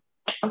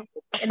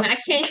 And I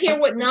can't hear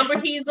what number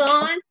he's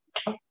on,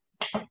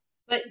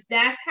 but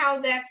that's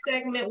how that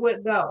segment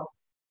would go.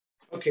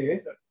 Okay.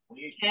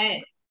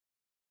 Okay.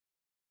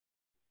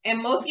 And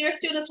most of your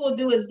students will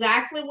do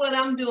exactly what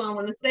I'm doing.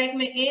 When the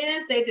segment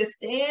ends, they just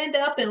stand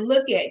up and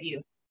look at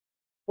you.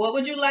 What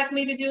would you like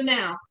me to do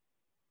now?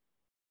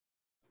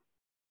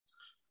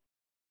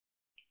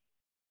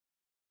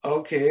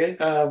 Okay.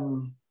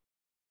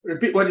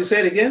 Repeat what you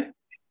said again.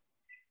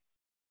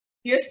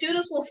 Your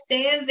students will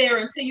stand there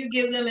until you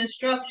give them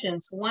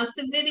instructions. Once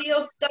the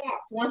video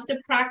stops, once the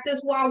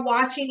practice while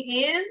watching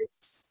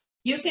ends,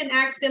 you can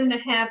ask them to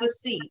have a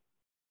seat.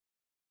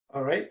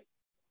 All right.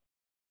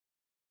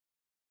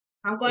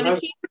 I'm going to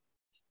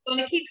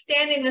keep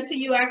standing until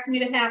you ask me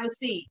to have a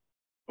seat.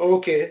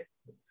 Okay.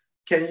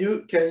 Can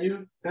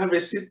you have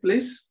a seat,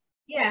 please?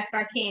 Yes,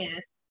 I can.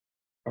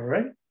 All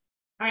right.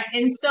 All right.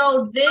 And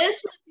so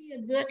this would be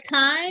a good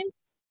time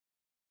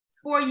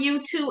for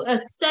you to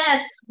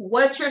assess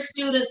what your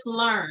students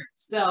learned.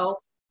 So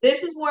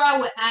this is where I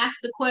would ask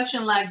the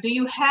question like, do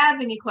you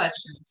have any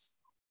questions?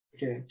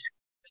 Okay.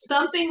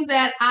 Something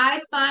that I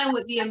find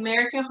with the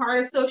American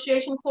Heart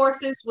Association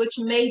courses, which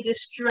may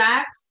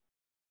distract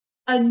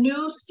a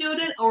new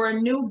student or a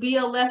new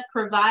BLS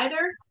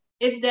provider,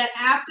 is that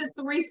after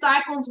 3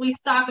 cycles, we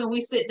stop and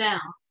we sit down.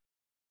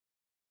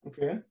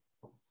 Okay.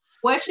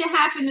 What should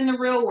happen in the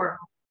real world?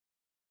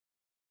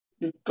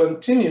 You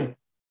continue.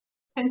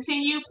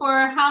 Continue for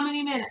how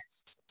many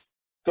minutes?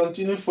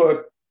 Continue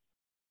for,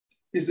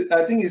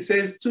 I think it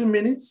says 2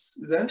 minutes,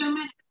 is that? 2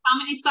 minutes. How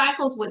many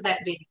cycles would that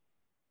be?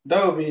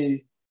 That would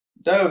be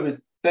 30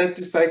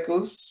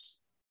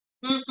 cycles.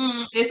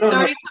 It's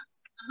 30.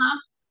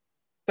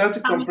 30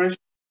 compression.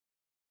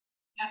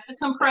 That's the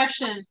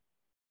compression.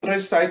 3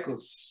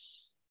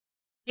 cycles.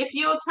 If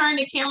you'll turn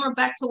the camera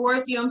back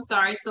towards you, I'm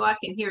sorry, so I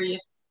can hear you.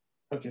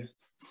 Okay.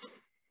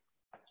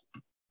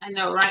 I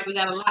know, right? We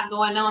got a lot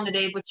going on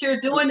today, but you're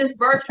doing this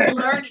virtual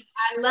learning.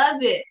 I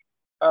love it.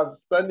 I'm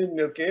standing,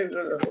 okay?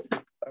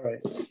 All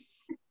right.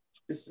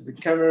 This is the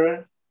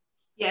camera.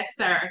 Yes,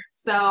 sir.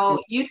 So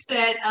you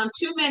said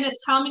 2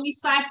 minutes. How many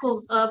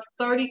cycles of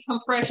 30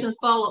 compressions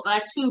followed by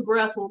 2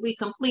 breaths will we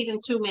complete in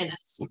 2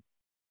 minutes?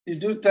 You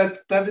do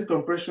 30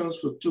 compressions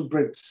for 2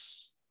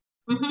 breaths.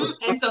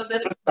 And so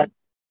that's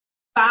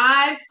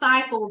 5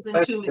 cycles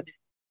in 2 minutes.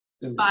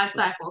 5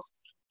 cycles.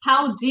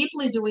 How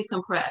deeply do we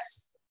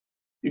compress?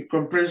 You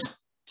compress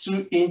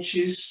 2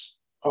 inches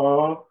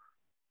or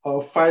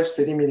 5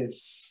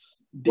 centimeters.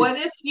 Deep. What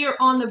if you're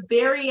on the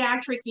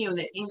bariatric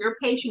unit and your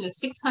patient is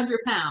 600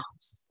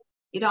 pounds?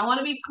 You don't want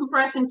to be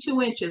compressing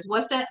 2 inches.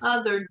 What's that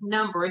other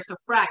number? It's a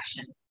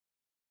fraction.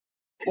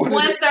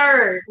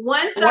 1/3.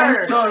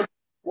 1/3.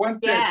 1/3.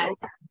 Yes.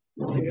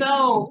 Okay.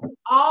 So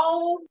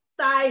all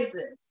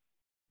sizes.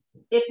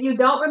 If you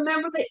don't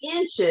remember the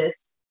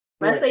inches,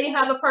 let's say you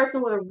have a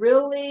person with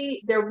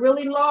they're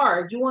really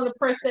large. You want to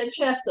press that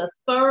chest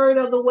 1/3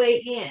 of the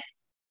way in.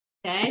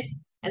 Okay.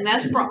 And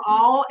that's for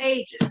all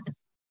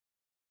ages.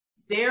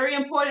 Very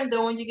important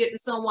though when you get to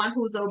someone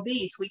who's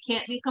obese. We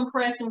can't be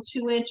compressing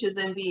 2 inches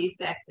and be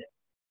effective.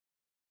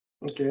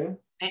 Okay.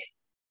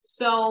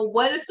 So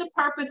what is the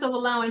purpose of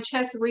allowing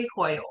chest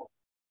recoil?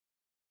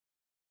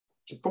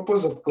 The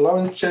purpose of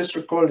allowing chest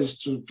recoil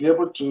is to be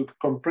able to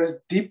compress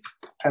deep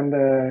and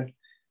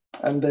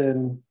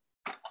then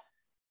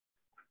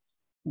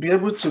be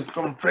able to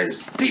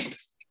compress deep.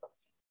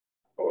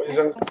 Oh, is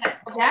that...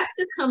 That's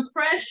the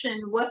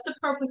compression. What's the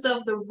purpose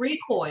of the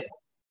recoil?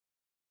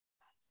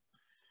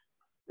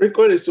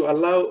 Recoil is to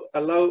allow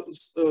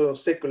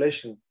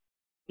circulation.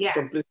 Yes.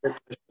 Complete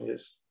circulation,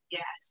 yes.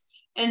 Yes.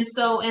 And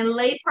so in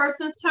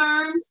layperson's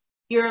terms,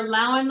 you're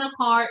allowing the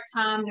heart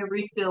time to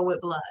refill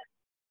with blood.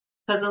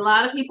 Because a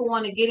lot of people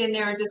want to get in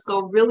there and just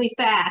go really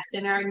fast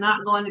and they're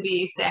not going to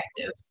be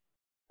effective.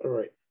 All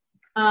right.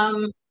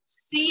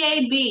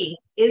 CAB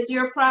is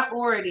your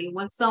priority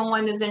when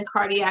someone is in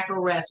cardiac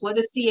arrest. What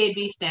does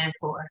CAB stand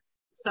for?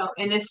 So,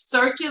 and it's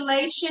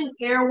circulation,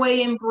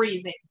 airway, and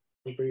breathing.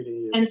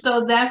 Breathing, yes. And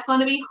so that's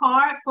going to be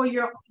hard for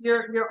your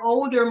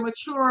older,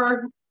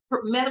 mature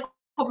medical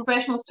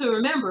professionals to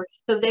remember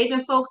because they've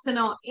been focusing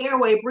on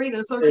airway,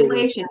 breathing,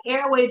 circulation,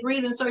 airway,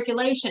 breathing,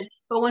 circulation.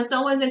 But when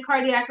someone's in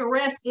cardiac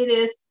arrest, it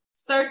is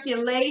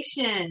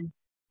circulation.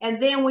 And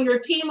then when your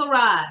team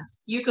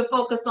arrives, you can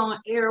focus on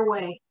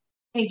airway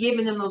and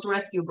giving them those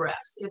rescue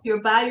breaths. If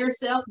you're by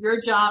yourself, your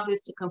job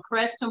is to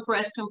compress,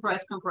 compress,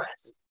 compress,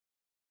 compress.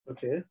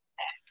 Okay.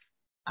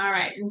 All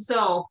right. And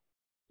so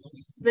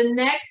the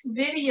next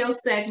video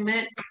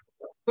segment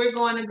we're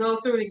going to go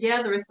through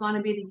together is going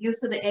to be the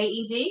use of the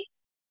AED.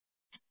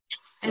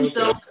 And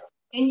so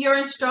in your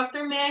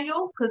instructor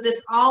manual, because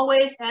it's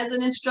always as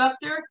an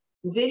instructor,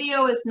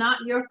 video is not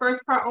your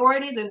first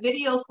priority. The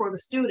video is for the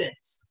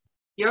students.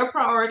 Your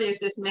priority is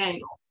this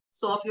manual.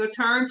 So if you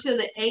turn to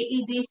the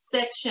AED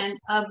section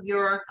of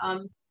your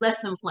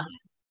lesson plan.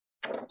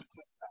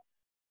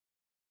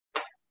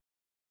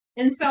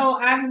 And so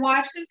I've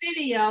watched the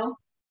video,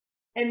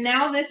 and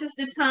now this is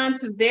the time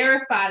to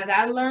verify that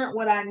I learned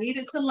what I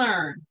needed to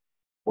learn.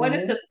 What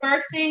is the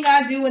first thing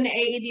I do when the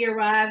AED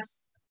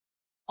arrives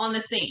on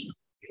the scene?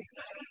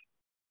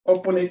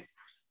 Open it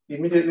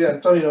immediately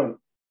and turn it on.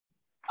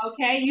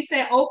 Okay, you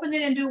say open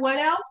it and do what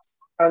else?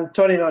 And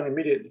turn it on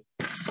immediately.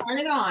 Turn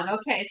it on.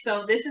 Okay,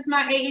 so this is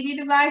my AED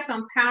device.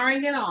 I'm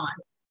powering it on.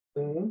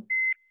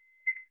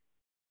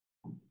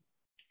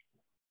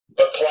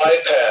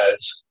 Apply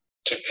pads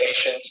to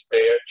patient's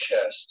bare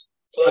chest.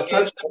 Plug in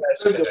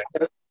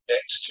pads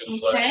next to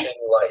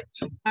flashing light.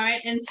 All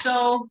right, and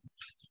so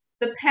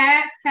The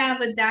pads have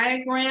a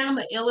diagram,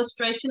 an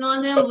illustration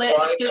on them. Let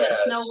the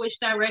students know which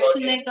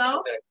direction they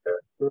go.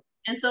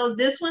 And so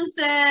this one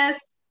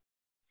says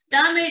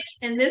stomach,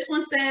 and this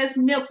one says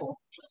nipple.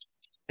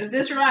 Is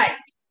this right?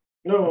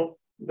 No,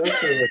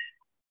 that's not right.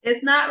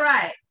 It's not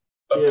right.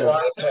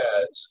 Apply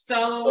pads.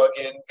 So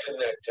plug-in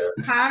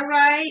connector. high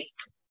right.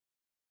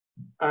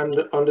 And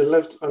on the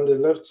left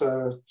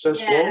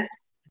chest wall.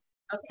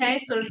 Okay,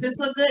 so does this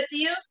look good to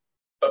you?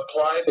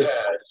 Apply pads.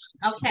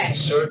 Okay.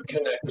 Insert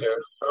connector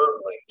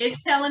firmly.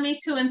 It's telling me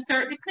to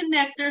insert the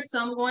connector,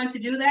 so I'm going to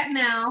do that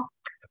now.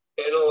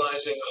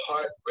 Analyzing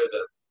heart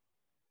rhythm.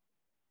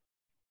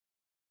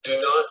 Do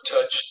not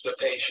touch the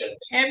patient.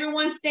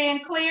 Everyone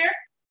staying clear?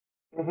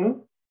 Mm-hmm.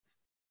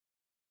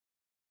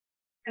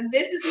 And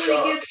this is when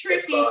it gets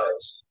tricky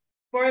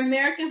for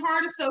American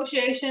Heart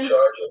Association.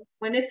 Charging.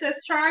 When it says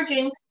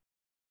charging,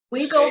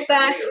 we go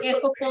back and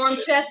perform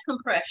chest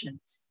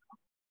compressions.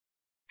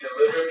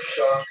 Deliver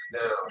shock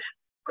now.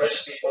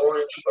 Press the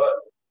orange button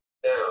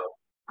now.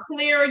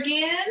 Clear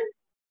again.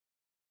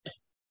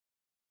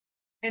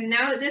 And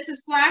now that this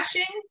is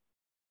flashing.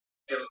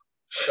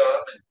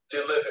 Shock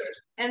delivered.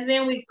 And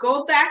then we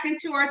go back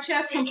into our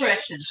chest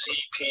compressions.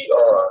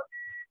 CPR.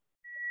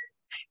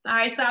 All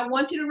right, so I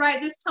want you to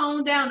write this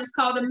tone down. It's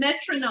called a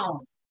metronome.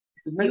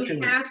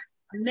 Metronome. You have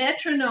a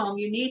metronome.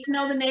 You need to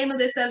know the name of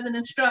this as an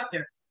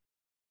instructor.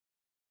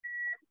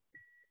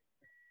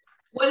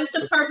 What is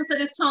the purpose of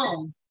this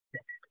tone?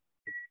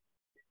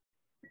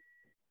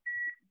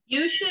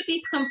 You should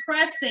be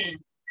compressing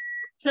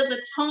to the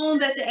tone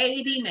that the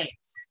AED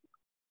makes.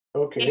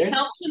 Okay. It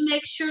helps to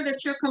make sure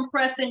that you're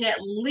compressing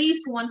at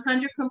least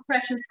 100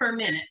 compressions per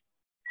minute,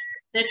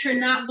 that you're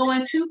not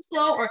going too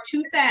slow or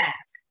too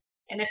fast.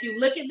 And if you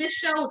look at this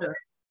shoulder,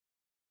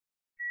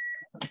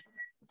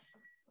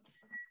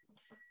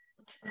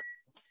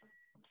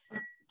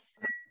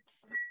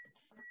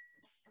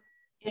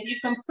 if you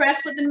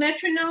compress with the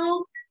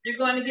metronome, you're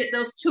going to get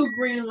those 2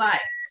 green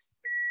lights.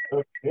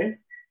 Okay.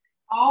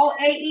 All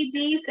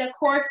AEDs that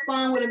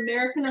correspond with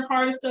American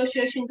Heart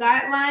Association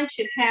guidelines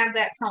should have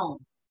that tone.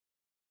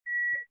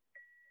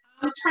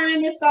 I'm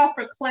turning this off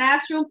for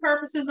classroom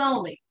purposes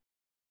only.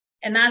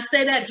 And I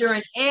say that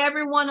during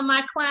every one of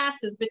my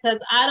classes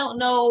because I don't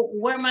know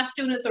where my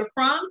students are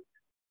from.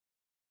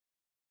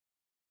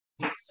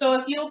 So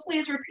if you'll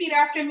please repeat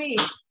after me.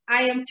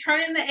 I am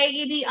turning the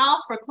AED off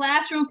for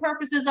classroom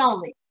purposes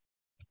only.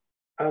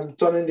 I'm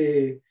turning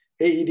the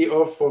AED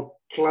off for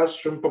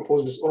classroom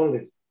purposes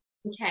only.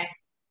 Okay.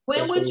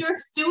 When would your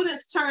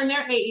students turn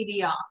their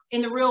AED off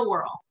in the real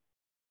world?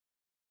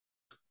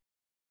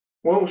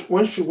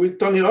 When should we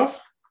turn it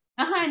off?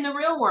 In the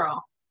real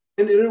world.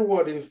 In the real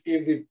world,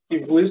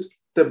 if we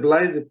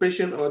stabilize the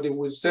patient or they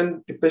will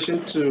send the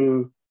patient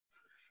to,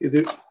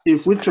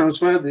 if we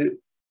transfer the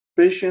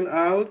patient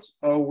out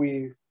or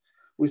we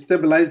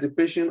stabilize the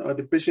patient or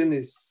the patient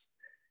is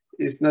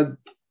not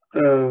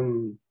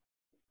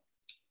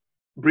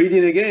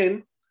breathing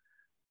again.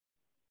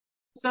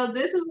 So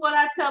this is what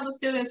I tell the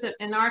students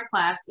in our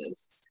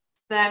classes,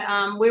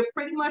 that we're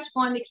pretty much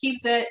going to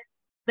keep the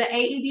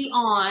AED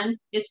on.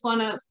 It's going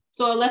to,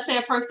 so let's say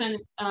a person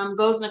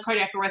goes in a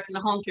cardiac arrest in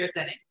a home care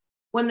setting.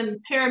 When the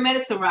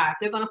paramedics arrive,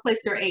 they're going to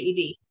place their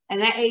AED,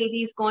 and that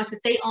AED is going to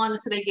stay on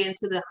until they get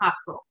into the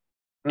hospital.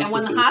 And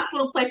when the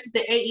hospital places the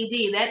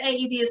AED, that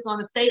AED is going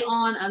to stay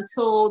on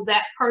until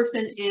that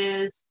person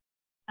is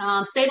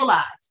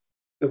stabilized.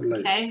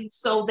 Okay,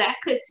 so that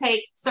could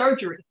take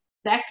surgery.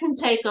 That can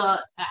take an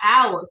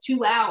hour,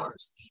 2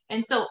 hours.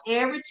 And so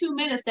every 2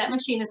 minutes, that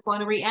machine is going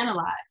to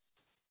reanalyze.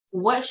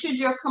 What should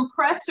your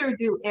compressor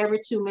do every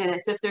 2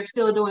 minutes if they're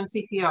still doing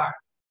CPR?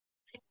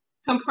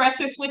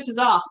 Compressor switches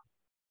off.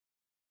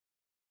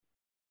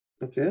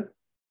 Okay.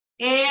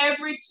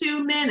 Every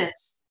 2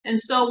 minutes.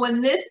 And so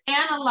when this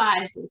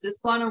analyzes,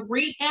 it's going to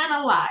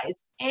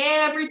reanalyze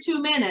every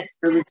 2 minutes.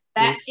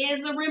 That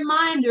is a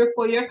reminder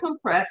for your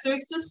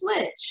compressors to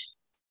switch.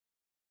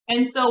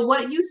 And so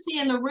what you see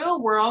in the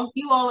real world,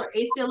 you all are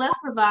ACLS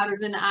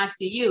providers in the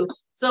ICU.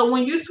 So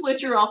when you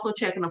switch, you're also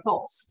checking a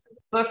pulse.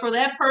 But for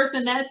that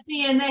person, that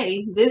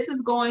CNA, this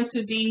is going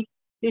to be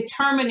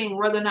determining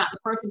whether or not the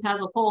person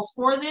has a pulse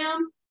for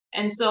them.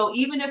 And so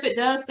even if it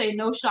does say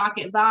no shock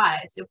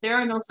advised, if there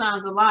are no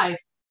signs of life,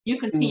 you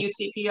continue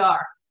CPR.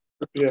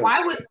 Yeah.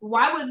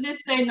 Why would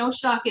this say no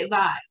shock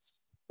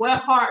advised? What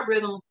heart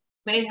rhythm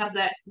may have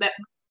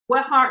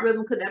what heart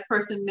rhythm could that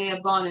person may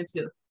have gone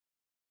into?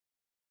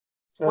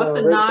 What's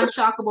a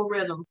non-shockable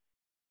rhythm?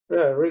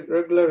 Yeah,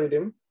 regular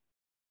rhythm.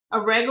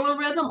 A regular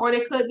rhythm, or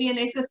they could be an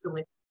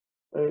asystole.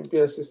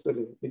 Yeah,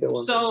 asystole, either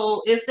one.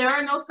 So if there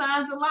are no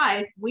signs of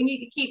life, we need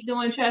to keep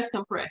doing chest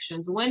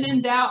compressions. When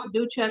in doubt,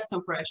 do chest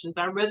compressions.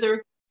 I'd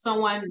rather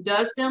someone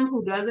does them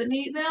who doesn't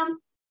need them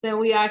than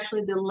we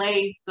actually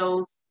delay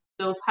those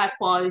high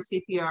quality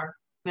CPR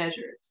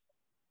measures.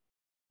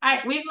 All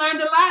right, we've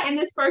learned a lot in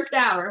this first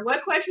hour.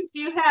 What questions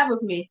do you have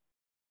of me?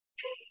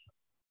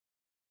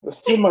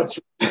 That's too much.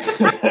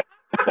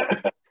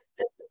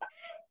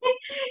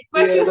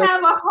 But you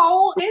have a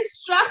whole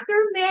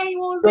instructor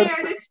manual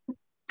there.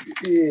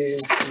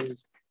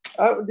 Yes.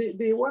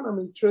 The one I'm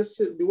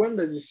interested, the one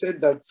that you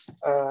said that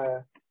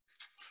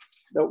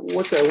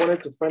what I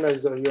wanted to find out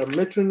is your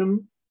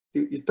metronome.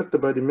 You talked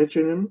about the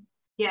metronome.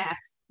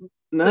 Yes.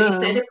 Now,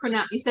 so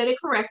you said it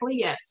correctly.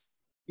 Yes.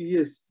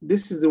 Yes,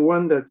 this is the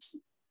one that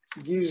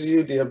gives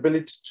you the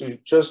ability to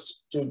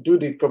just to do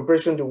the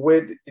compression the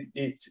way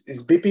it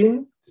is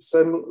beeping.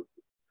 So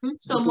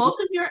most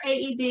of your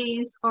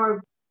AEDs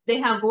they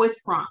have voice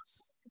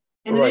prompts.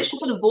 In addition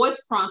to the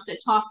voice prompts that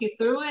talk you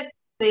through it,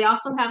 they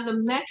also have the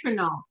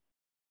metronome,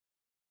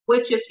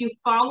 which if you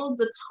follow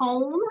the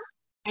tone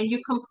and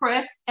you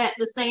compress at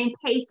the same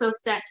pace as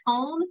that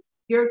tone,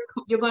 you're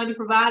going to be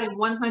providing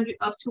 100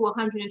 up to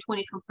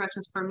 120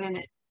 compressions per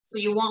minute. So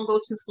you won't go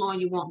too slow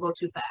and you won't go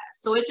too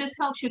fast. So it just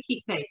helps you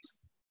keep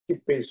pace.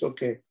 Keep pace,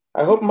 okay.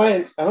 I hope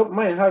mine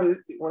have it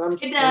when I'm.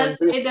 It does.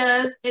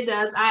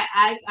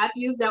 I've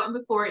used that one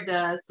before. It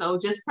does. So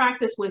just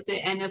practice with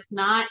it, and if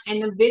not,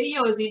 and the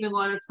video is even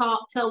going to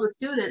tell the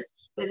students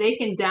that they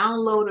can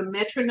download a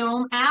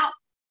metronome app,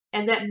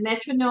 and that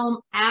metronome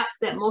app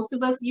that most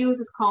of us use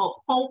is called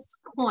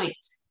Pulse Point.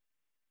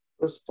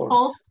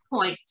 Pulse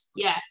Point.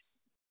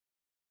 Yes.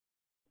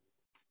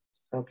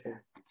 Okay.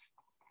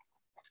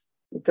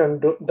 You can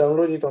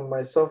download it on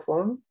my cell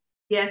phone.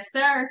 Yes,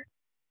 sir.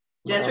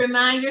 Just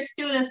remind your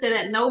students that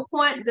at no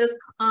point does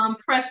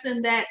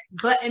pressing that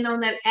button on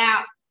that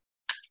app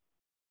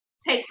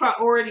take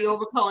priority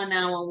over calling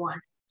 911.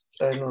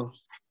 I know.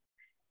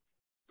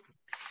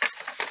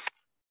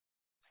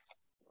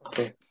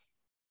 Okay.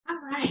 All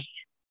right.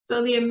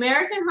 So the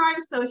American Heart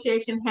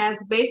Association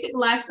has basic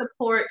life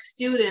support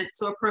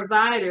students or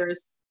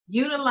providers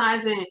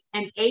utilizing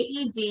an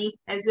AED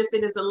as if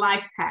it is a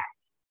life pack,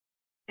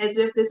 as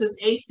if this is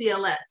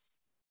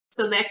ACLS.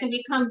 So that can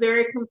become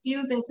very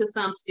confusing to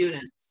some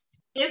students.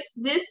 If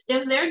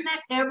they're not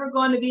ever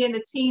going to be in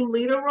a team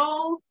leader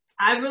role,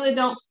 I really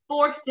don't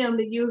force them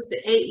to use the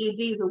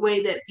AED the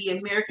way that the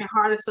American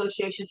Heart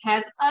Association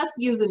has us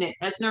using it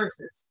as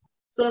nurses.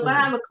 So if I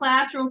have a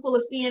classroom full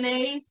of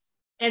CNAs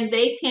and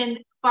they can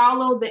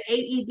follow the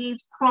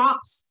AED's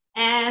prompts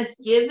as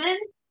given,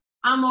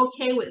 I'm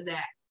okay with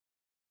that.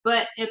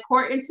 But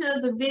according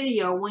to the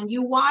video, when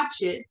you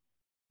watch it,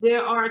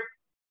 there are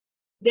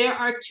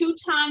 2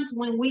 times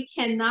when we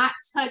cannot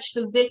touch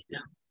the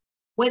victim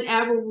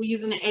whenever we're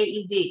using an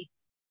AED.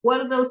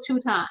 What are those 2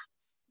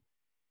 times?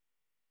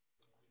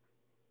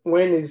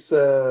 When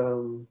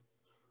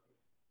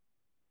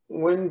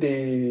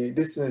the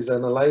distance is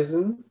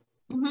analyzing.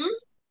 Mm-hmm.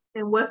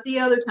 And what's the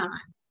other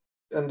time?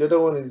 And the other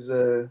one is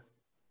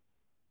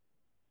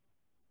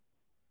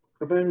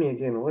remind me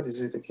again. What is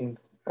it again?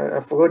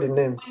 I forgot the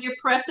name. When you're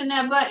pressing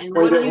that button,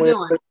 what are you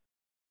doing?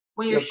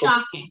 When you're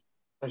shocking.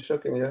 I'm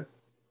shocking, yeah.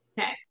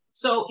 Okay.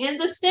 So in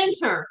the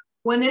center,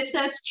 when it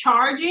says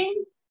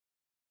charging,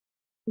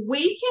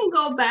 we can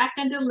go back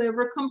and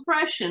deliver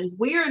compressions.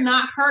 We are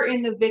not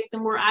hurting the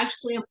victim. We're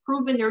actually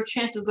improving their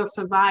chances of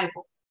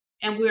survival.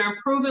 And we're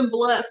improving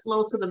blood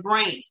flow to the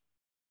brain.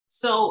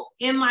 So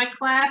in my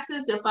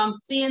classes, if I'm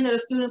seeing that a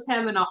student's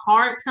having a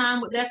hard time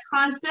with that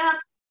concept,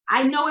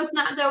 I know it's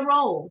not their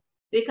role.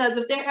 Because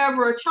if they're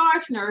ever a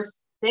charge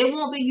nurse, they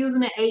won't be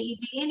using an AED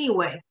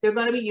anyway. They're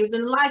going to be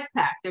using a life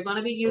pack. They're going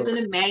to be using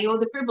a manual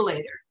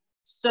defibrillator.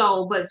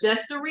 So, but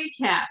just to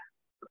recap,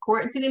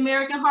 according to the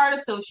American Heart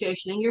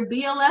Association, in your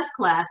BLS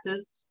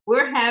classes,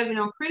 we're having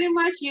them pretty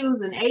much use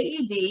an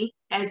AED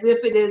as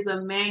if it is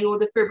a manual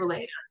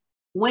defibrillator.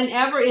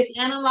 Whenever it's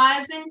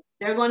analyzing,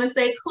 they're going to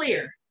say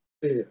clear.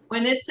 Yeah.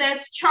 When it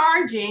says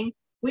charging,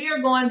 we are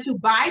going to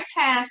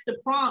bypass the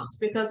prompts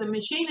because the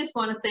machine is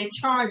going to say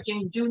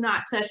charging, do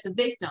not touch the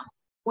victim.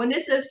 When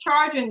it says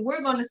charging,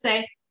 we're going to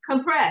say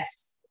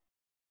compress.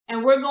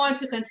 And we're going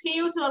to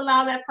continue to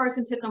allow that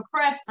person to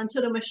compress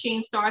until the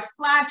machine starts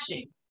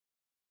flashing.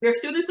 Your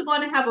students are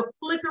going to have a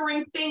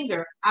flickering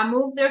finger. I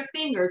move their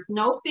fingers,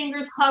 no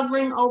fingers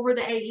hovering over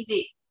the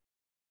AED.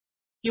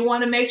 You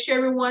want to make sure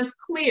everyone's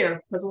clear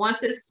because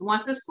once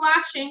it's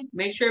flashing,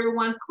 make sure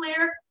everyone's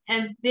clear,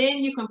 and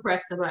then you can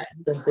press the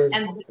button.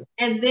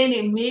 And then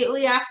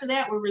immediately after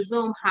that, we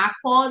resume high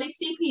quality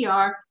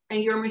CPR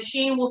and your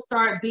machine will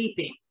start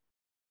beeping.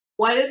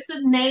 What is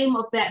the name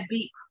of that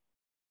beep?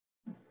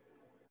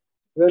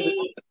 Beep,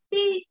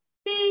 beep,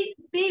 beep,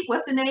 beep.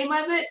 What's the name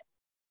of it?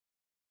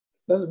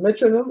 That's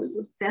metronome, is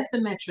it? That's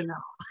the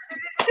metronome.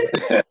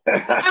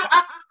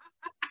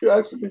 You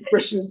ask me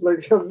questions like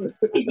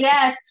that.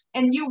 Yes,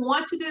 and you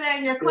want to do that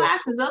in your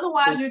classes. Yeah.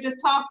 Otherwise, you're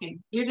just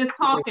talking. You're just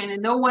talking,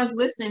 and no one's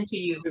listening to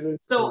you.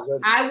 So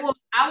exactly.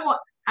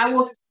 I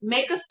will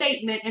make a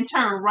statement and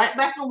turn right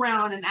back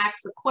around and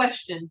ask a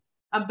question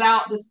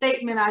about the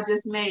statement I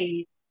just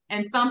made.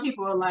 And some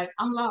people are like,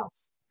 I'm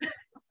lost.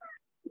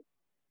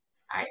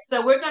 All right,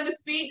 so we're going to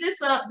speed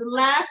this up. The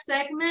last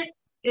segment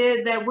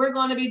that we're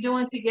going to be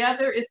doing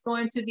together is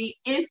going to be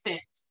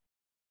infant.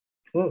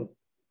 Okay.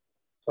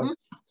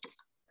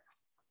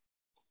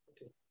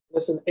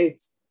 Lesson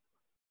 8.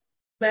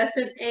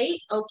 Lesson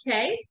 8,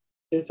 okay.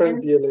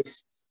 Infant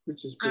BLS,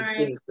 which is all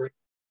right.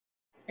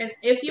 And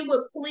if you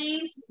would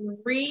please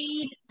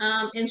read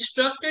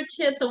instructor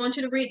tips. I want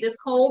you to read this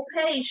whole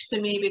page to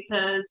me,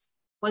 because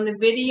when the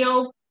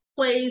video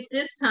plays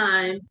this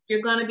time,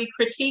 you're going to be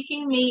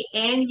critiquing me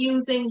and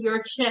using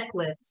your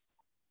checklist.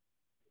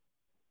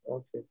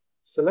 Okay.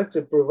 Select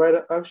a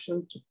provider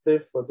option to play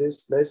for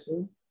this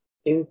lesson: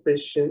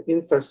 inpatient,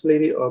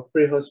 in-facility, or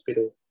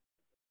pre-hospital.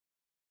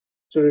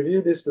 To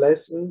review this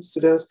lesson,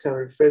 students can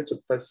refer to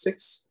Part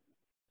 6,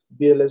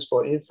 BLS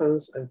for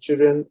infants and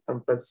children,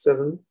 and Part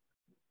 7,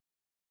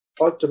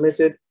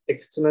 automated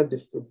external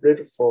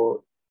defibrillator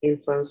for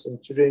infants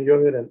and children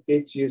younger than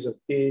 8 years of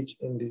age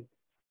in the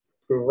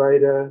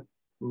provider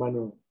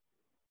manual.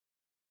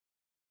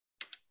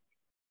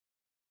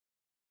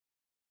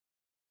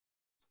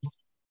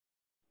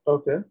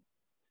 Okay.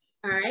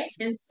 All right,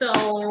 and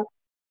so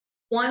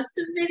once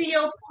the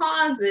video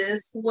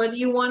pauses, what do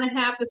you want to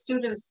have the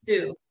students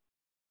do?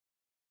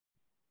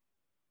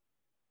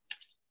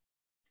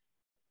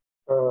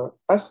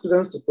 Ask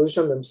students to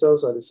position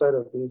themselves at the side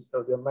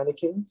of their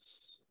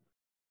mannequins.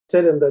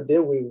 Tell them that they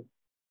will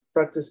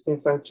practice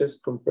infant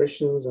chest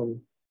compressions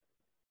and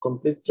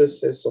complete 3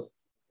 sets of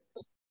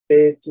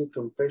 30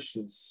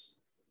 compressions.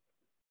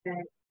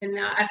 Okay, and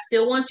now I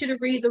still want you to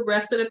read the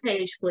rest of the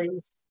page,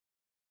 please.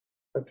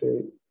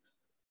 Okay.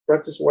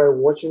 Practice while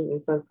watching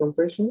infant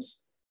compressions.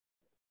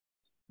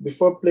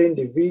 Before playing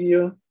the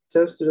video,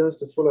 tell students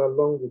to follow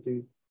along with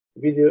the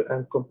video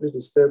and complete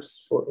the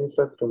steps for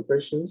infant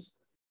compressions.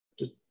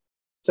 To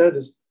tell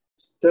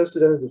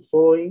students the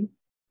following: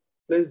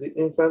 place the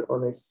infant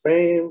on a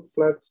firm,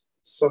 flat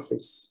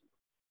surface.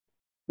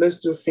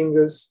 Place 2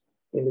 fingers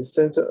in the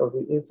center of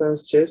the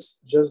infant's chest,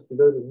 just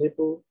below the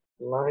nipple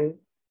line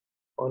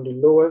on the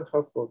lower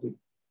half of the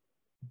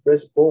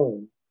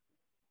breastbone.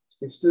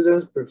 If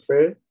students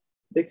prefer,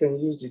 they can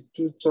use the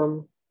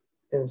 2-thumb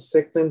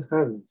encircling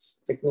hands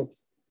technique.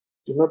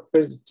 Do not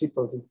press the tip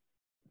of the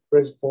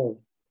breastbone.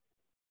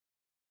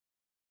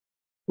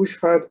 Push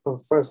hard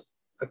and fast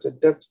at a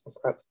depth of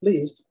at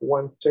least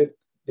 1/3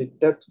 the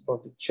depth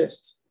of the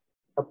chest,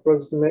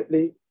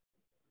 approximately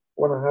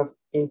 1.5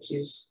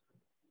 inches,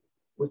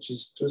 which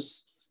is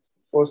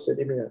 4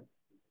 centimeters.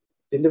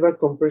 Deliver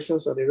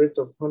compressions at a rate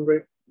of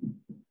 100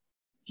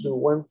 to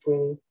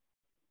 120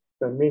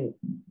 per minute.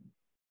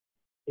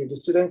 If the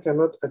student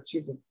cannot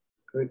achieve the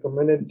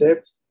recommended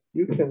depth,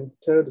 you can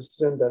tell the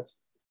student that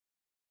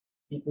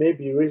it may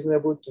be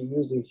reasonable to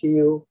use the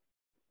heel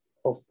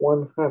of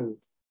one hand.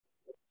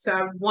 So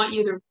I want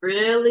you to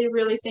really,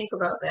 really think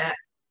about that.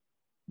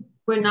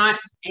 We're not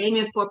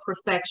aiming for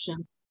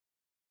perfection.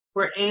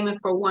 We're aiming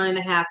for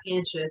 1.5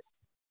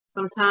 inches.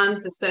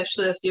 Sometimes,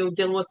 especially if you're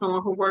dealing with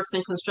someone who works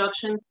in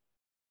construction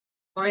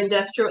or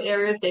industrial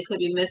areas, they could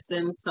be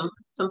missing some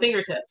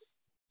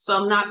fingertips. So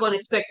I'm not going to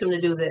expect them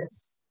to do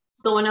this.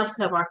 Someone else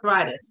could have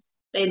arthritis.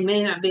 They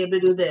may not be able to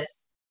do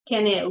this.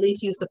 Can they at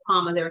least use the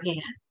palm of their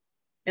hand?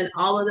 And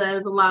all of that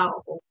is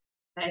allowable.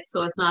 Okay,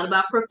 so it's not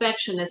about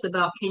perfection. It's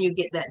about, can you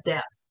get that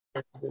depth?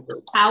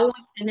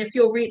 And if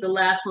you'll read the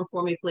last one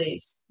for me,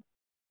 please.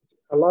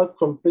 Allow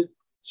complete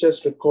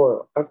chest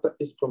recoil after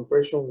each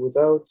compression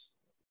without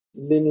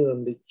leaning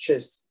on the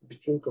chest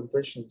between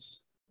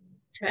compressions.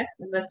 Okay,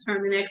 let's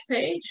turn to the next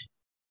page.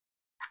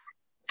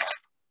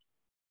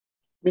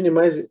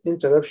 Minimize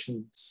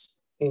interruptions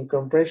in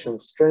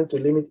compressions, trying to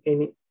limit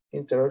any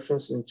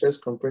interruptions in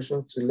chest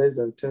compression to less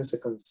than 10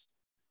 seconds.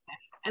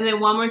 And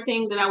then one more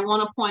thing that I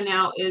want to point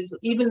out is,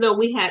 even though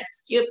we had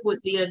skipped with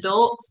the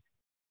adults,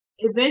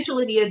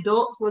 eventually the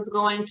adult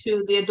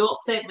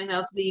segment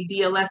of the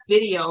BLS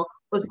video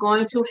was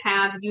going to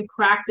have you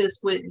practice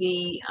with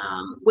the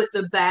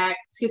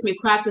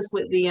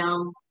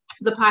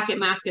pocket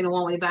mask and the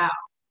one-way valve.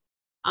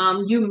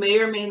 You may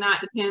or may not,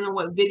 depending on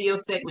what video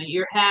segment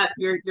you're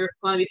going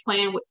to be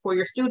playing with for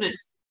your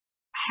students,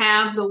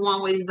 have the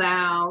one-way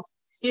valve,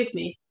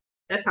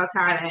 that's how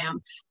tired I am,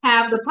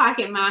 have the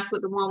pocket mask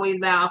with the one-way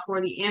valve for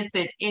the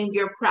infant in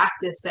your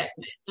practice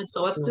segment. And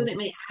so a student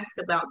may ask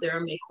about there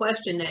or may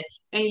question it.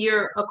 And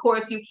of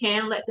course, you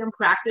can let them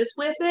practice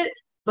with it,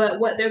 but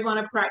what they're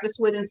going to practice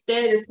with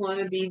instead is going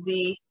to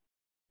be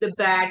the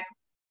bag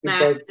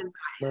mask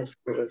device.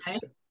 Okay?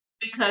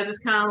 Because it's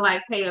kind of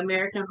like, hey,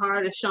 American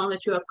Heart has shown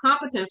that you have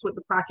competence with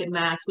the pocket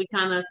mask. We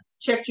kind of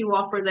checked you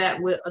off for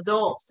that with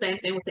adults. Same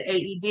thing with the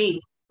AED.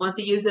 Once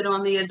you use it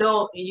on the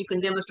adult and you can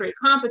demonstrate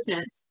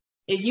competence,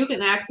 if you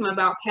can ask them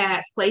about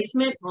pad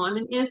placement on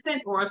an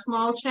infant or a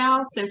small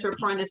child, center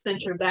front and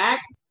center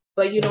back,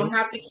 but you don't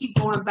have to keep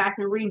going back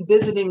and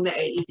revisiting the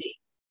AED,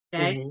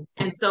 okay?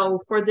 And so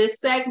for this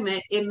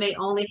segment, it may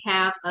only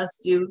have us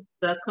do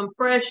the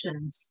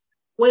compressions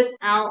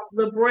without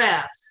the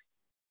breaths,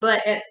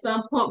 but at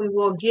some point we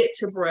will get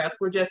to breath.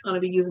 We're just going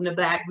to be using the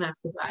bag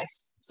mask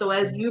device. So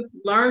as you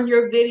learn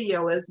your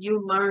video, as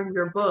you learn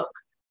your book,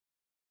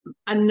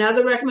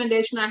 another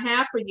recommendation I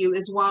have for you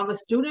is, while the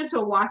students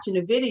are watching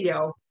the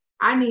video,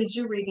 I need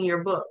you reading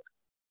your book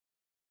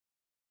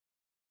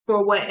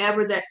for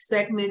whatever that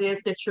segment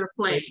is that you're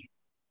playing.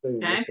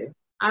 Okay?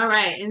 All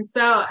right. And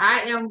so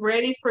I am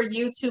ready for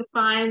you to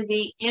find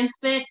the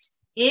infant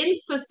in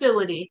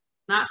facility.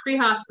 not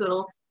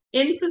pre-hospital,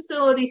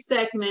 in-facility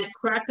segment,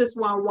 practice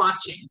while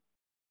watching.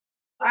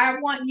 I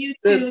want you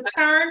to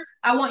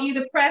I want you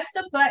to press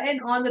the button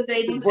on the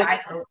baby's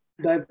diaper.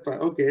 Diaper,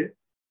 okay.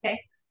 Okay.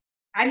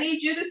 I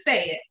need you to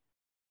say it.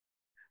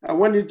 I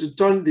want you to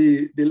turn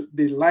the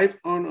light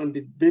on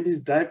the baby's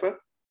diaper.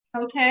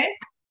 Okay.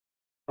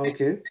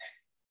 Okay.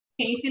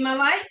 Can you see my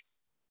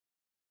lights?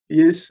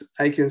 Yes,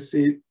 I can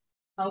see it.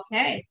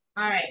 Okay.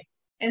 All right.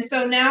 And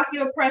so now if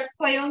you'll press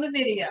play on the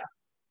video.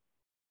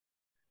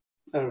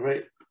 All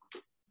right.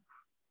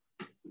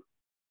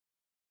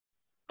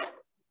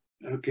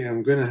 Okay,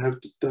 I'm gonna have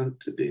to turn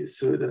to this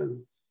so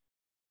that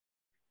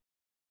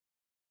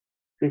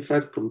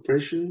infant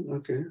compression.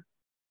 Okay.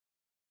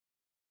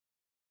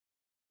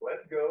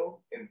 Let's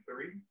go in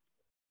 3,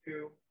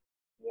 2,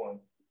 1.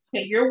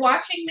 Okay, you're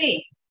watching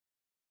me.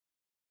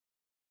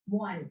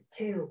 1,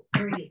 2,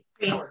 3,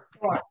 4,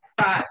 4,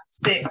 5,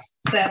 6,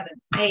 7,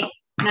 8,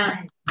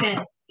 9,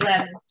 10,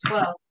 11,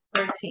 12,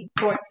 13,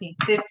 14,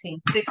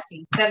 15,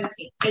 16,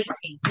 17,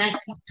 18, 19,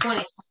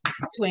 20,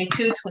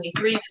 22,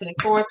 23,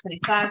 24,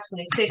 25,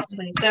 26,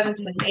 27,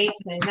 28,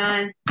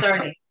 29,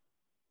 30.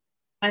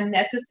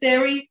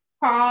 Unnecessary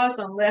pause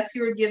unless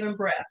you are given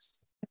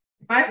breaths.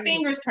 My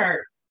fingers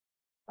hurt.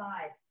 5,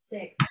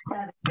 6,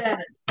 7, 7,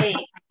 8,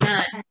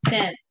 9,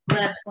 10,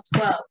 11,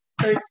 12,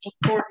 13,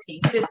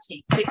 14,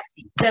 15,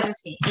 16,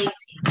 17, 18,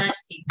 19,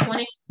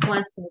 20,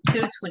 21,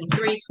 22,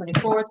 23,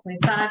 24,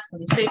 25,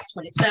 26,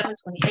 27,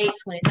 28,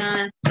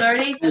 29,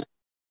 30.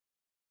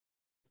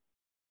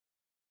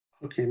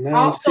 Okay, now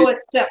also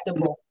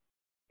acceptable.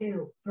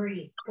 2,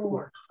 3,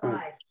 4,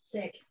 5,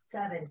 6,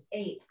 7,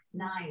 8,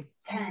 9,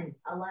 10,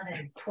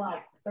 11,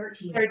 12,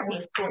 13,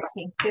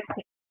 14,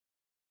 15.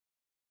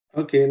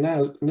 Okay,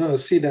 now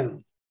sit down.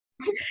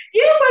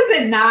 It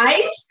wasn't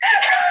nice.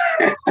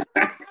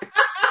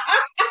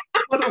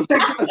 What am I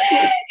gonna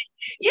say?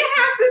 You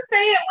have to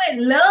say it with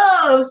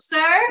love,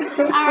 sir.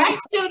 All right,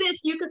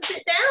 students, you can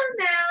sit down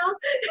now.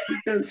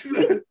 Yes.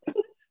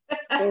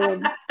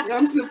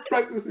 I'm still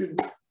practicing.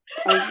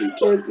 I'm still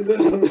trying to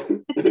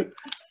learn.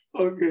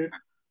 Okay.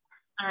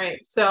 All right.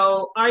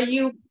 So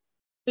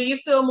do you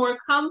feel more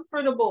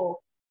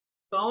comfortable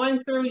going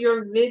through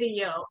your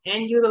video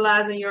and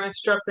utilizing your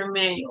instructor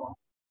manual?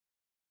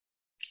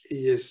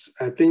 Yes,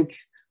 I think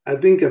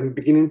I'm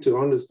beginning to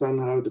understand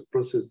how the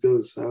process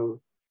goes, how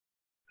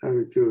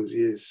it goes.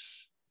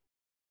 Yes.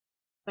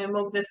 I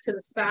move this to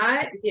the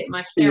side, get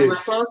my camera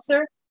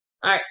closer.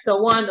 All right. So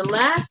one of the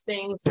last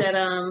things that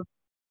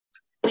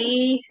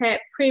we had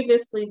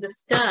previously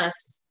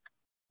discussed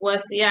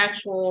was the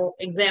actual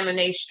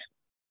examination.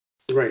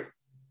 Right.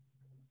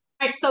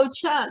 All right, so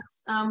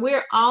Chucks,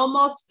 we're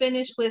almost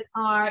finished with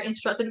our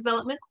instructor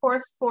development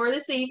course for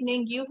this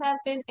evening. You have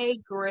been a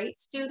great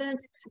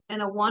student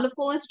and a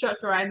wonderful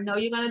instructor. I know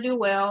you're going to do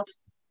well.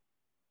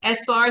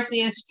 As far as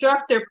the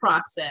instructor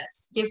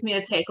process, give me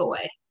a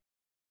takeaway.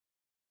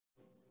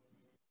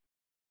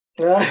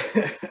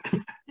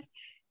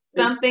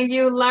 Something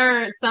you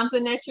learned,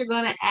 something that you're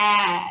going to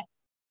add.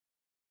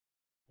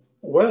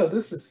 Well,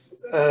 this is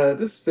a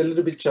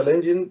little bit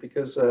challenging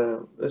because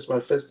this is my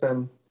first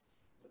time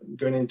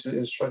going into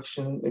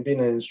instruction and being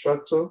an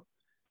instructor.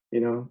 You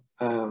know,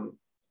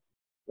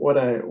 what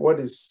my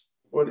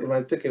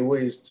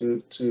takeaway is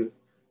to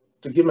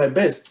give my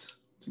best,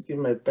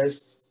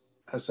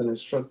 as an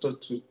instructor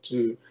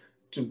to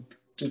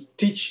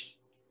teach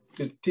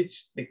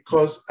the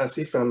course as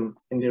if I'm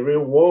in the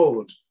real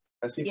world,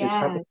 as if it's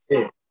happening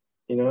there.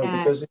 You know,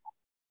 because it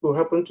could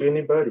happen to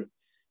anybody.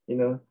 You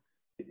know.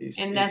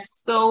 And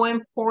that's so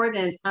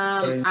important.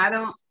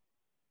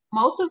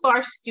 Most of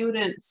our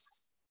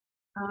students,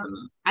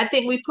 I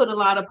think we put a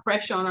lot of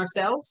pressure on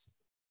ourselves.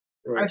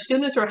 Right. Our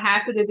students are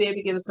happy to be able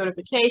to get a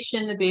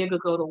certification, to be able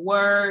to go to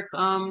work,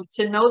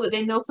 to know that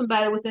they know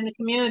somebody within the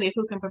community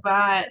who can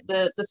provide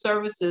the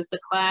services, the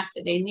class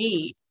that they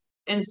need.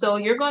 And so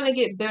you're going to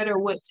get better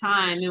with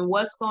time. And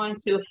what's going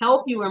to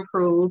help you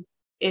improve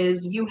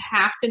is you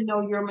have to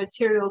know your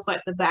materials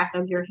like the back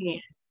of your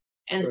hand.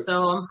 And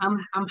so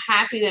I'm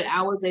happy that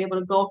I was able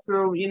to go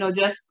through, you know,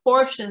 just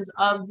portions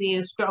of the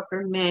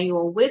instructor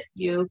manual with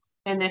you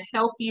and to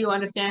help you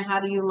understand how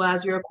to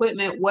utilize your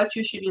equipment, what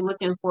you should be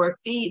looking for,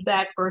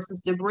 feedback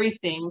versus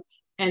debriefing.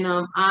 And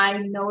I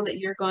know that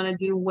you're going to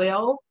do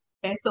well.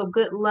 Okay, so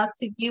good luck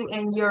to you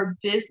and your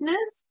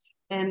business.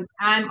 And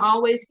I'm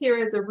always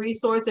here as a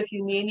resource. If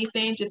you need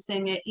anything, just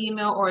send me an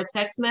email or a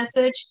text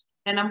message.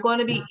 And I'm going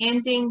to be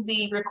ending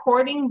the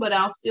recording, but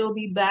I'll still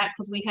be back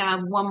because we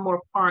have one more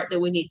part that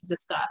we need to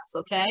discuss,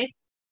 okay?